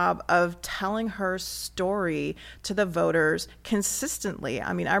fantastic job of telling her story to the voters consistently. I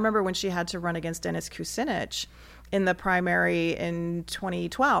remember when she had to run against Dennis Kucinich in the primary in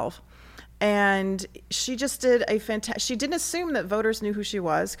 2012. And she just did she didn't assume that voters knew who she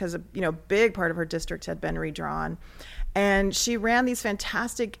was because, a big part of her district had been redrawn. And she ran these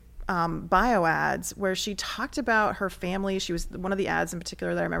fantastic bio ads where she talked about her family. She was one of the ads in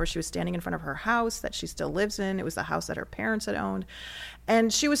particular that I remember. She was standing in front of her house that she still lives in. It was the house that her parents had owned.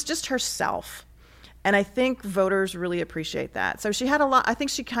 And she was just herself. And I think voters really appreciate that. So she had a lot. I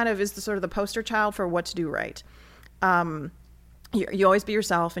think she kind of is the sort of the poster child for what to do right. You always be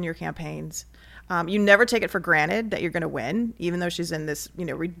yourself in your campaigns. You never take it for granted that you're going to win, even though she's in this,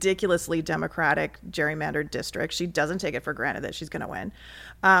 ridiculously Democratic gerrymandered district. She doesn't take it for granted that she's going to win.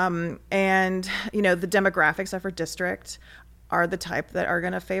 And the demographics of her district are the type that are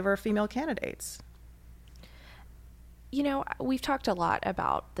going to favor female candidates. We've talked a lot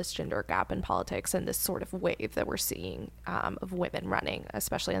about this gender gap in politics and this sort of wave that we're seeing of women running,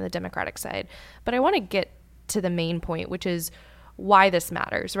 especially on the Democratic side. But I want to get to the main point, which is why this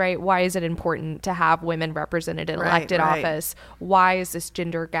matters, right? Why is it important to have women represented in elected office? Why is this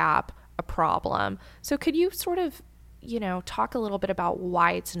gender gap a problem? So could you sort of, talk a little bit about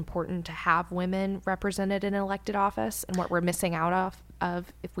why it's important to have women represented in elected office and what we're missing out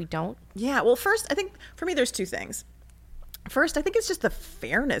of if we don't? Yeah, well, first, I think for me, there's two things. First, I think it's just the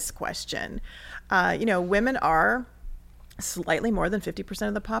fairness question. Women are slightly more than 50%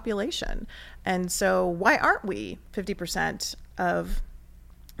 of the population. And so why aren't we 50% of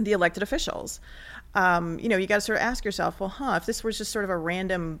the elected officials? You got to sort of ask yourself, if this was just sort of a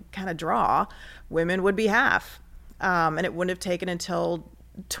random kind of draw, women would be half. And it wouldn't have taken until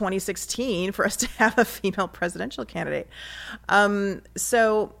 2016 for us to have a female presidential candidate.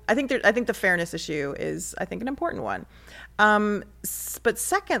 So I think the fairness issue is, I think, an important one. But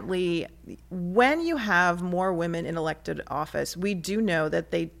secondly, when you have more women in elected office, we do know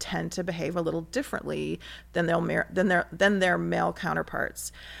that they tend to behave a little differently than their male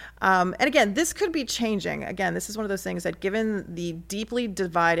counterparts. And again, this could be changing. Again, this is one of those things that, given the deeply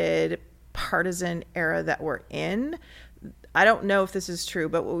divided partisan era that we're in, I don't know if this is true,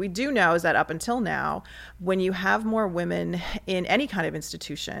 but what we do know is that up until now, when you have more women in any kind of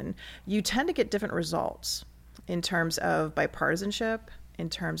institution, you tend to get different results in terms of bipartisanship, in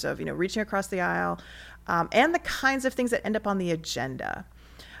terms of, reaching across the aisle, and the kinds of things that end up on the agenda.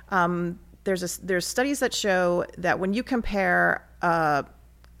 There's studies that show that when you compare a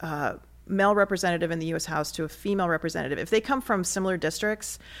male representative in the U.S. House to a female representative, if they come from similar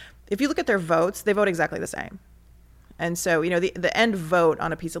districts, if you look at their votes, they vote exactly the same. And so, the end vote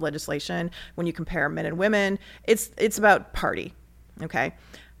on a piece of legislation, when you compare men and women, it's about party, okay?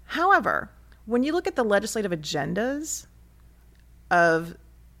 However, when you look at the legislative agendas of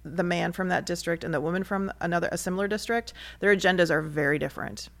the man from that district and the woman from a similar district, their agendas are very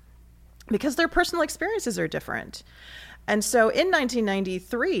different because their personal experiences are different. And so in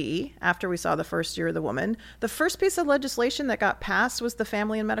 1993, after we saw the first year of the woman, the first piece of legislation that got passed was the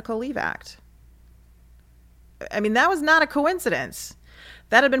Family and Medical Leave Act. I mean, that was not a coincidence.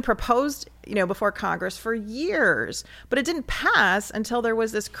 That had been proposed, before Congress for years, but it didn't pass until there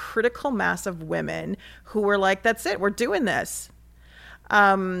was this critical mass of women who were like, "That's it, we're doing this,"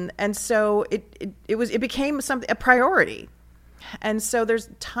 and so it became a priority. And so there's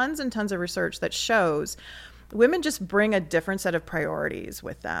tons and tons of research that shows women just bring a different set of priorities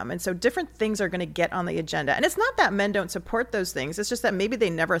with them. And so different things are going to get on the agenda. And it's not that men don't support those things. It's just that maybe they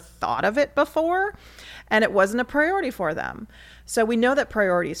never thought of it before and it wasn't a priority for them. So we know that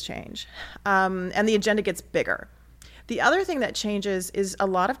priorities change, and the agenda gets bigger. The other thing that changes is a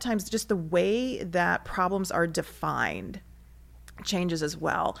lot of times just the way that problems are defined changes as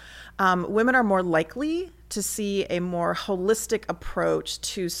well. Women are more likely to see a more holistic approach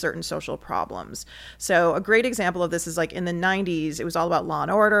to certain social problems. So a great example of this is like in the 90s, it was all about law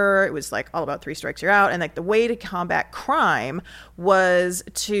and order. It was like all about 3 strikes, you're out. And like the way to combat crime was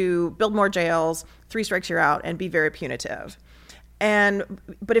to build more jails, 3 strikes, you're out, and be very punitive.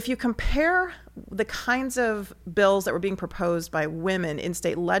 But if you compare the kinds of bills that were being proposed by women in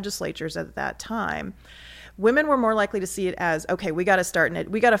state legislatures at that time, women were more likely to see it as, okay, we got to start in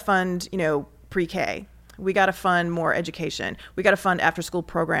it. We got to fund, pre-K. We got to fund more education. We got to fund after school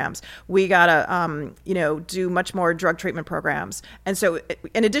programs. We got to, do much more drug treatment programs. And so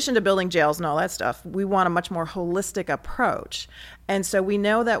in addition to building jails and all that stuff, we want a much more holistic approach. And so we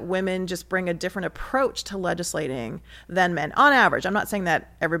know that women just bring a different approach to legislating than men on average. I'm not saying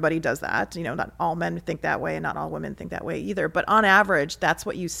that everybody does that. Not all men think that way and not all women think that way either. But on average, that's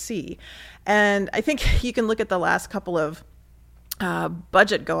what you see. And I think you can look at the last couple of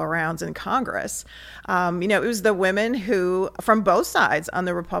budget go-arounds in Congress. It was the women who, from both sides, on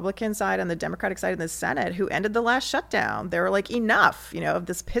the Republican side and the Democratic side in the Senate, who ended the last shutdown. They were like, enough, of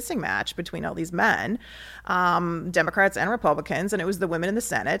this pissing match between all these men, Democrats and Republicans. And it was the women in the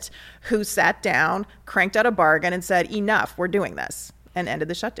Senate who sat down, cranked out a bargain and said, enough, we're doing this. and ended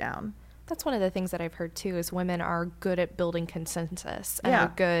the shutdown. That's one of the things that I've heard too, is women are good at building consensus and Yeah.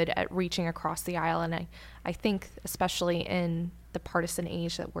 are good at reaching across the aisle. And I think especially in the partisan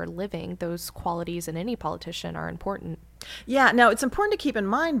age that we're living, those qualities in any politician are important. Yeah. Now, it's important to keep in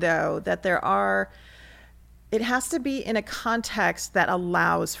mind, though, that it has to be in a context that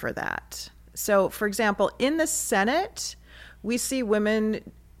allows for that. So, for example, in the Senate, we see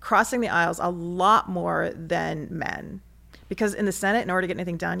women crossing the aisles a lot more than men. Because in the Senate, in order to get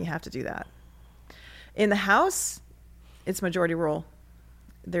anything done, you have to do that. In the House, it's majority rule.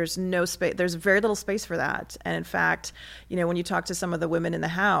 There's no space. There's very little space for that. And in fact, when you talk to some of the women in the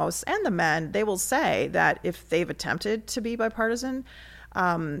House and the men, they will say that if they've attempted to be bipartisan,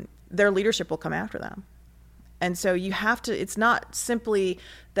 their leadership will come after them. And so you have to, it's not simply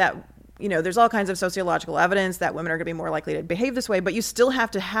that, there's all kinds of sociological evidence that women are going to be more likely to behave this way, but you still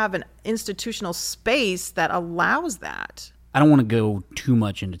have to have an institutional space that allows that. I don't want to go too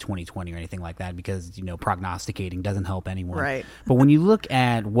much into 2020 or anything like that because, prognosticating doesn't help anyone. Right. But when you look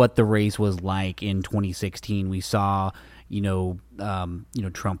at what the race was like in 2016, we saw,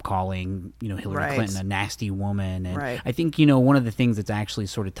 Trump calling, Hillary Right. Clinton a nasty woman. And Right. I think, one of the things that's actually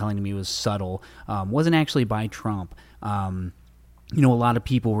sort of telling me was subtle, wasn't actually by Trump. A lot of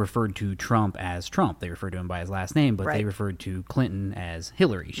people referred to Trump as Trump. They referred to him by his last name, but they Right. referred to Clinton as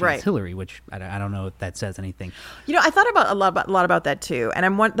Hillary. She's Right. Hillary, which I don't know if that says anything. I thought about a lot about that too. And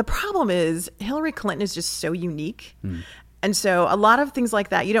the problem is Hillary Clinton is just so unique. And so a lot of things like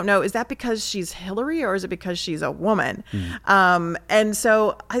that, you don't know, is that because she's Hillary or is it because she's a woman? And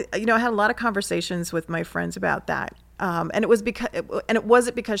so I had a lot of conversations with my friends about that. And was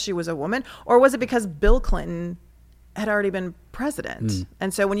it because she was a woman, or was it because Bill Clinton had already been president?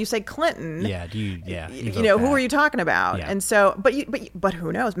 And so when you say Clinton, who are you talking about? Yeah. And so, but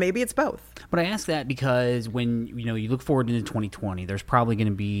who knows? Maybe it's both. But I ask that because when you look forward into 2020, there's probably going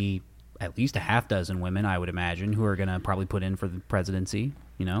to be at least a half dozen women, I would imagine, who are going to probably put in for the presidency.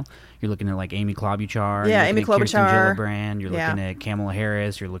 You're looking at like Amy Klobuchar, Yeah, you're Amy looking at Kirsten Klobuchar. Gillibrand, you're Yeah. looking at Kamala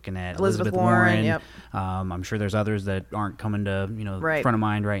Harris, you're looking at Elizabeth Warren, Warren. yep. I'm sure there's others that aren't coming to Right. front of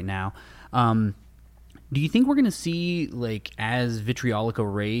mind right now. Do you think we're going to see like as vitriolic a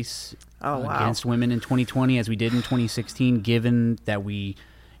race Oh, wow. against women in 2020 as we did in 2016, given that we,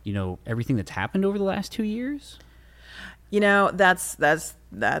 everything that's happened over the last 2 years? That's the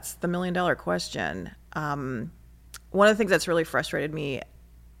 $1 million question. One of the things that's really frustrated me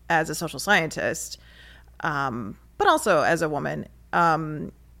as a social scientist, but also as a woman,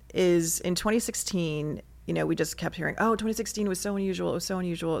 is in 2016, we just kept hearing, 2016 was so unusual. It was so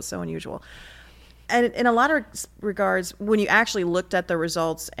unusual. It was so unusual. And in a lot of regards, when you actually looked at the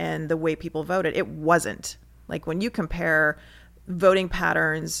results and the way people voted, it wasn't. Like when you compare voting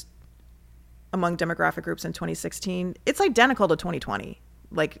patterns among demographic groups in 2016, it's identical to 2020.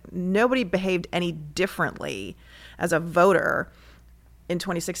 Like nobody behaved any differently as a voter in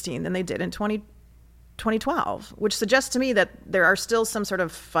 2016 than they did in 2012, which suggests to me that there are still some sort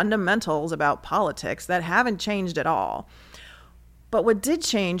of fundamentals about politics that haven't changed at all. But what did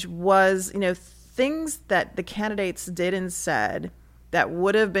change was, things that the candidates did and said that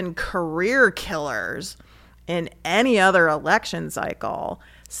would have been career killers in any other election cycle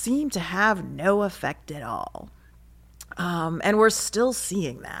seem to have no effect at all. And we're still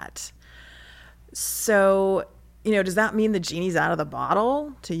seeing that. So, does that mean the genie's out of the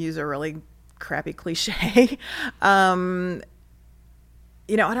bottle, to use a really crappy cliche? I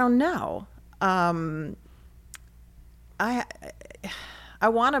don't know. I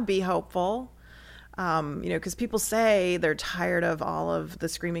want to be hopeful. Because people say they're tired of all of the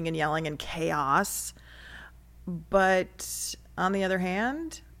screaming and yelling and chaos. But on the other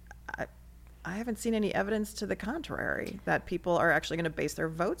hand, I haven't seen any evidence to the contrary that people are actually going to base their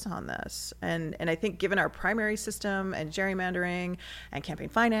votes on this. And I think given our primary system and gerrymandering and campaign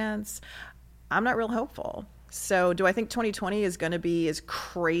finance, I'm not real hopeful. So do I think 2020 is going to be as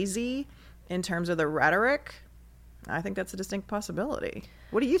crazy in terms of the rhetoric? I think that's a distinct possibility.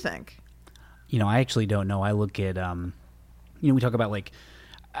 What do you think? I actually don't know. I look at, we talk about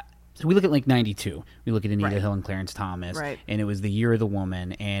so we look at 92. We look at Anita Right. Hill and Clarence Thomas, Right. and it was the year of the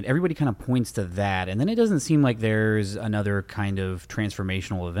woman, and everybody kind of points to that. And then it doesn't seem like there's another kind of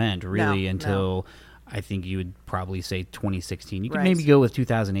transformational event really until I think you would probably say 2016. You could Right. maybe go with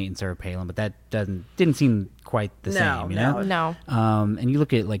 2008 and Sarah Palin, but that didn't seem quite the same, No. And you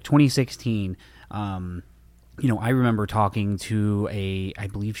look at 2016. I remember talking to I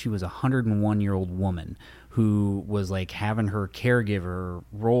believe she was a 101-year-old woman who was like having her caregiver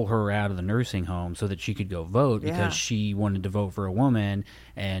roll her out of the nursing home so that she could go vote Yeah. because she wanted to vote for a woman,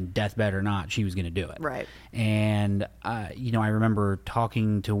 and deathbed or not, she was going to do it. Right. And, you know, I remember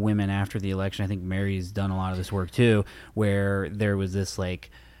talking to women after the election. I think Mary's done a lot of this work too, where there was this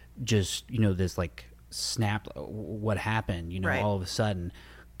like, just, you know, this like snap, what happened, you know, Right. all of a sudden.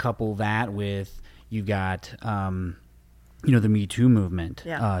 Couple that with, you've got, you know, the Me Too movement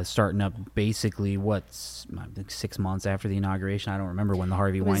starting up basically what's I think 6 months after the inauguration. I don't remember when the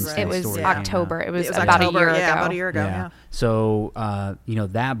Harvey Weinstein It was story came out. October. It was about October, a year ago. about a year ago. Yeah. So, you know,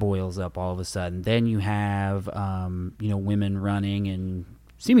 that boils up all of a sudden. Then you have, you know, women running and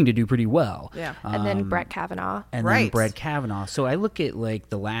seeming to do pretty well. Yeah. And then Brett Kavanaugh. And then Right. Brett Kavanaugh. So I look at like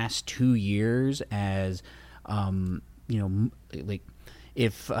the last 2 years as, you know, like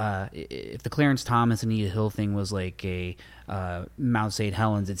if the Clarence Thomas and Anita Hill thing was like a Mount St.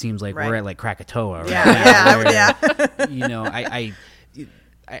 Helens, it seems like Right. we're at like Krakatoa. Right Yeah, now, yeah, where, you know,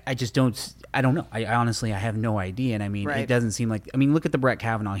 I just don't. I don't know. I honestly, I have no idea. And I mean, Right. it doesn't seem like. I mean, look at the Brett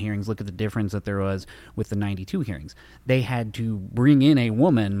Kavanaugh hearings. Look at the difference that there was with the '92 hearings. They had to bring in a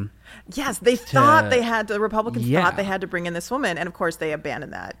woman. Yes, they thought they had the Republicans Yeah. thought they had to bring in this woman, and of course they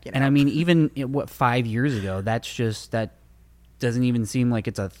abandoned that. You know? And I mean, even 5 years ago, that's just that doesn't even seem like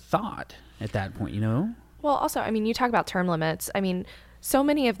it's a thought at that point. You know. Well, also, I mean, you talk about term limits. I mean, so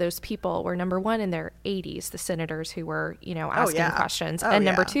many of those people were, number one, in their 80s, the senators who were, you know, asking yeah. questions. Oh, And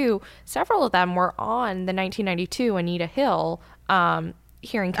number yeah. two, several of them were on the 1992 Anita Hill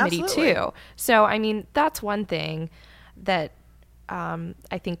hearing committee Absolutely. too. So, I mean, that's one thing that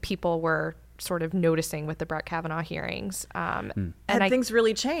I think people were sort of noticing with the Brett Kavanaugh hearings. And Had I things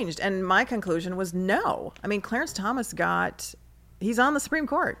really changed? And my conclusion was no. I mean, Clarence Thomas he's on the Supreme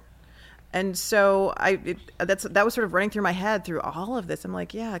Court. And so that was sort of running through my head through all of this. I'm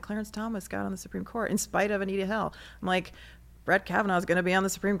like, yeah, Clarence Thomas got on the Supreme Court in spite of Anita Hill. I'm like, Brett Kavanaugh is going to be on the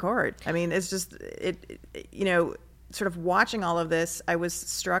Supreme Court. I mean, it's just, you know, sort of watching all of this, I was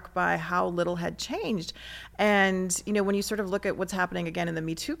struck by how little had changed. And, you know, when you sort of look at what's happening again in the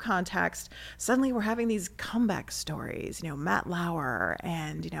Me Too context, suddenly we're having these comeback stories, you know, Matt Lauer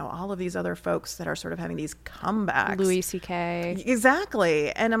and, you know, all of these other folks that are sort of having these comebacks. Louis C.K.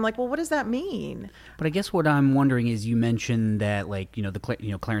 Exactly. And I'm like, well, what does that mean? But I guess what I'm wondering is, you mentioned that, like, you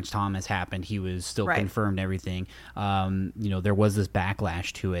know, Clarence Thomas happened. He was still Right. confirmed, everything. You know, there was this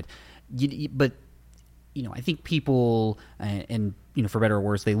backlash to it. But, you know, I think people, and you know, for better or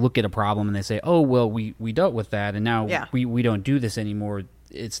worse, they look at a problem and they say, oh, well, we dealt with that, and now Yeah. we don't do this anymore.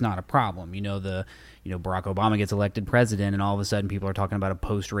 It's not a problem. You know, Barack Obama gets elected president, and all of a sudden people are talking about a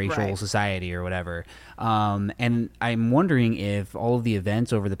post-racial Right. society or whatever. And I'm wondering if all of the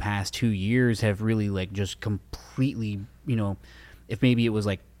events over the past 2 years have really, like, just completely, you know, if maybe it was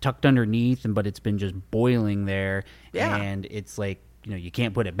like tucked underneath, but it's been just boiling there, Yeah. and it's like, you know, you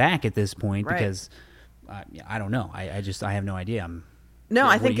can't put it back at this point Right. because I don't know. I have no idea. No,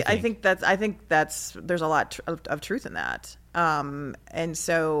 What I do you think that's there's a lot of truth in that. And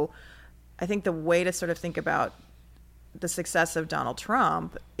so I think the way to sort of think about the success of Donald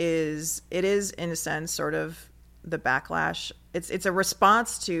Trump is in a sense sort of the backlash. It's a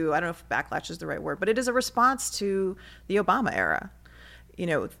response to, I don't know if backlash is the right word, but it is a response to the Obama era. You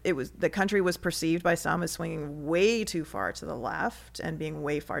know, the country was perceived by some as swinging way too far to the left and being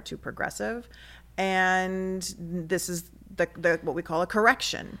way far too progressive. And this is the what we call a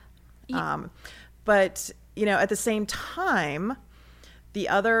correction. But, you know, at the same time, the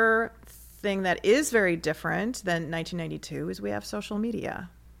other thing that is very different than 1992 is we have social media,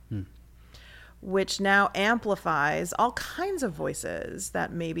 which now amplifies all kinds of voices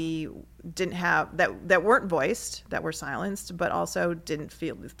that maybe didn't have, that weren't voiced, that were silenced, but also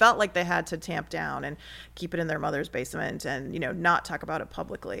felt like they had to tamp down and keep it in their mother's basement and, you know, not talk about it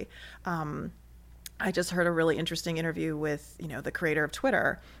publicly. I just heard a really interesting interview with, you know, the creator of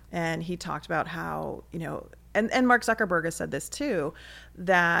Twitter, and he talked about how, you know, and Mark Zuckerberg has said this too,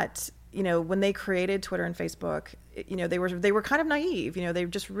 that, you know, when they created Twitter and Facebook, you know, they were kind of naive. You know, they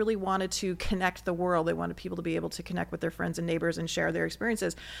just really wanted to connect the world. They wanted people to be able to connect with their friends and neighbors and share their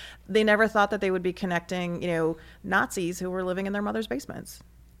experiences. They never thought that they would be connecting, you know, Nazis who were living in their mother's basements.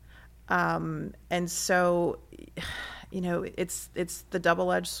 And so, you know, it's the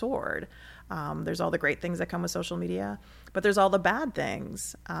double-edged sword. There's all the great things that come with social media, but there's all the bad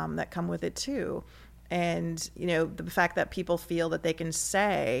things that come with it too. And, you know, the fact that people feel that they can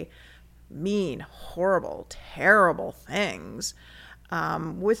say mean, horrible, terrible things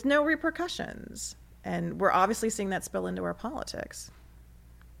with no repercussions. And we're obviously seeing that spill into our politics.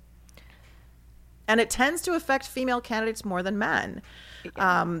 And it tends to affect female candidates more than men.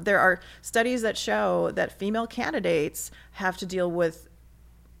 There are studies that show that female candidates have to deal with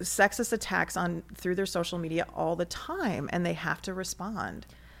sexist attacks through their social media all the time, and they have to respond.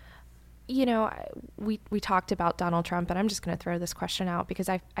 You know, we talked about Donald Trump, and I'm just going to throw this question out because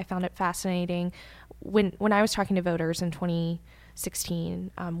I found it fascinating. When I was talking to voters in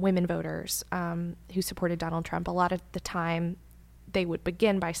 2016, women voters who supported Donald Trump, a lot of the time they would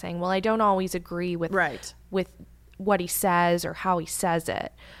begin by saying, well, I don't always agree with what he says or how he says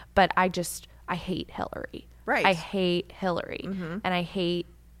it, but I hate Hillary. Right. I hate Hillary, and I hate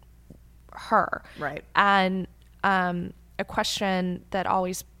her. Right. And a question that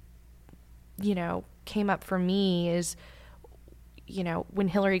always, came up for me is, when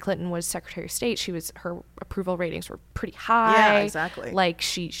Hillary Clinton was Secretary of State, her approval ratings were pretty high. Yeah, exactly. Like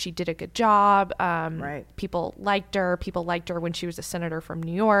she did a good job. Right. People liked her. People liked her when she was a senator from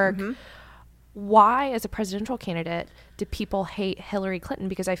New York. Why, as a presidential candidate, did people hate Hillary Clinton?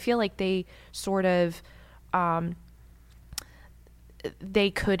 Because I feel like they sort of, they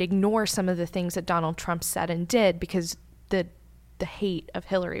could ignore some of the things that Donald Trump said and did because the hate of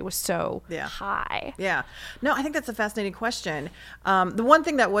Hillary was so high. Yeah. No, I think that's a fascinating question. The one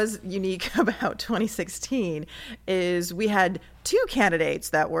thing that was unique about 2016 is we had two candidates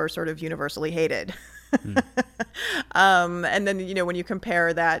that were sort of universally hated. And then, when you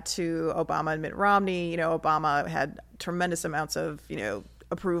compare that to Obama and Mitt Romney, Obama had tremendous amounts of,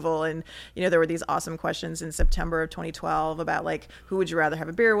 approval. And, there were these awesome questions in September of 2012 about like, who would you rather have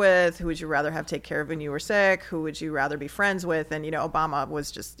a beer with? Who would you rather have take care of when you were sick? Who would you rather be friends with? And, Obama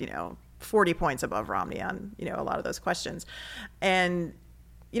was just, 40 points above Romney on, a lot of those questions. And,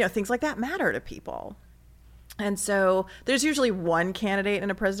 things like that matter to people. And so there's usually one candidate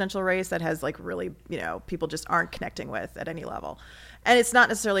in a presidential race that has like really, people just aren't connecting with at any level. And it's not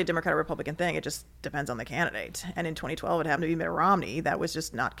necessarily a Democrat or Republican thing. It just depends on the candidate. And in 2012, it happened to be Mitt Romney that was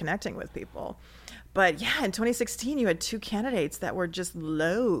just not connecting with people. But yeah, in 2016, you had two candidates that were just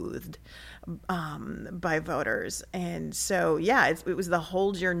loathed by voters. And so, yeah, it was the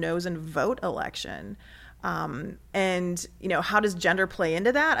hold your nose and vote election. And, how does gender play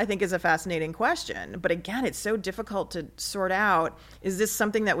into that? I think is a fascinating question. But again, it's so difficult to sort out. Is this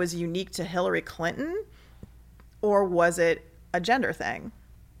something that was unique to Hillary Clinton, or was it a gender thing?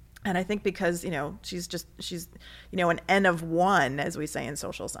 And I think because, she's, an N of one, as we say in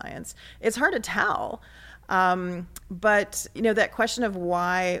social science, it's hard to tell. But, that question of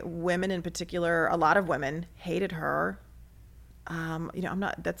why women in particular, a lot of women hated her,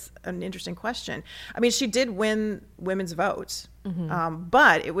 that's an interesting question. I mean, she did win women's votes,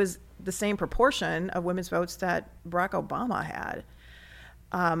 but it was the same proportion of women's votes that Barack Obama had.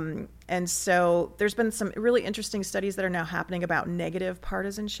 And so there's been some really interesting studies that are now happening about negative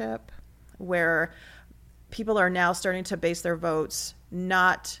partisanship, where people are now starting to base their votes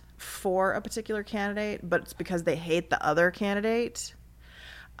not for a particular candidate, but it's because they hate the other candidate.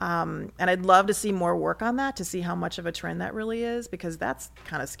 And I'd love to see more work on that to see how much of a trend that really is, because that's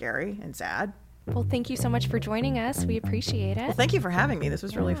kind of scary and sad. Well, thank you so much for joining us. We appreciate it. Well, thank you for having me. This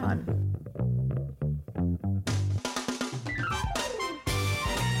was really fun.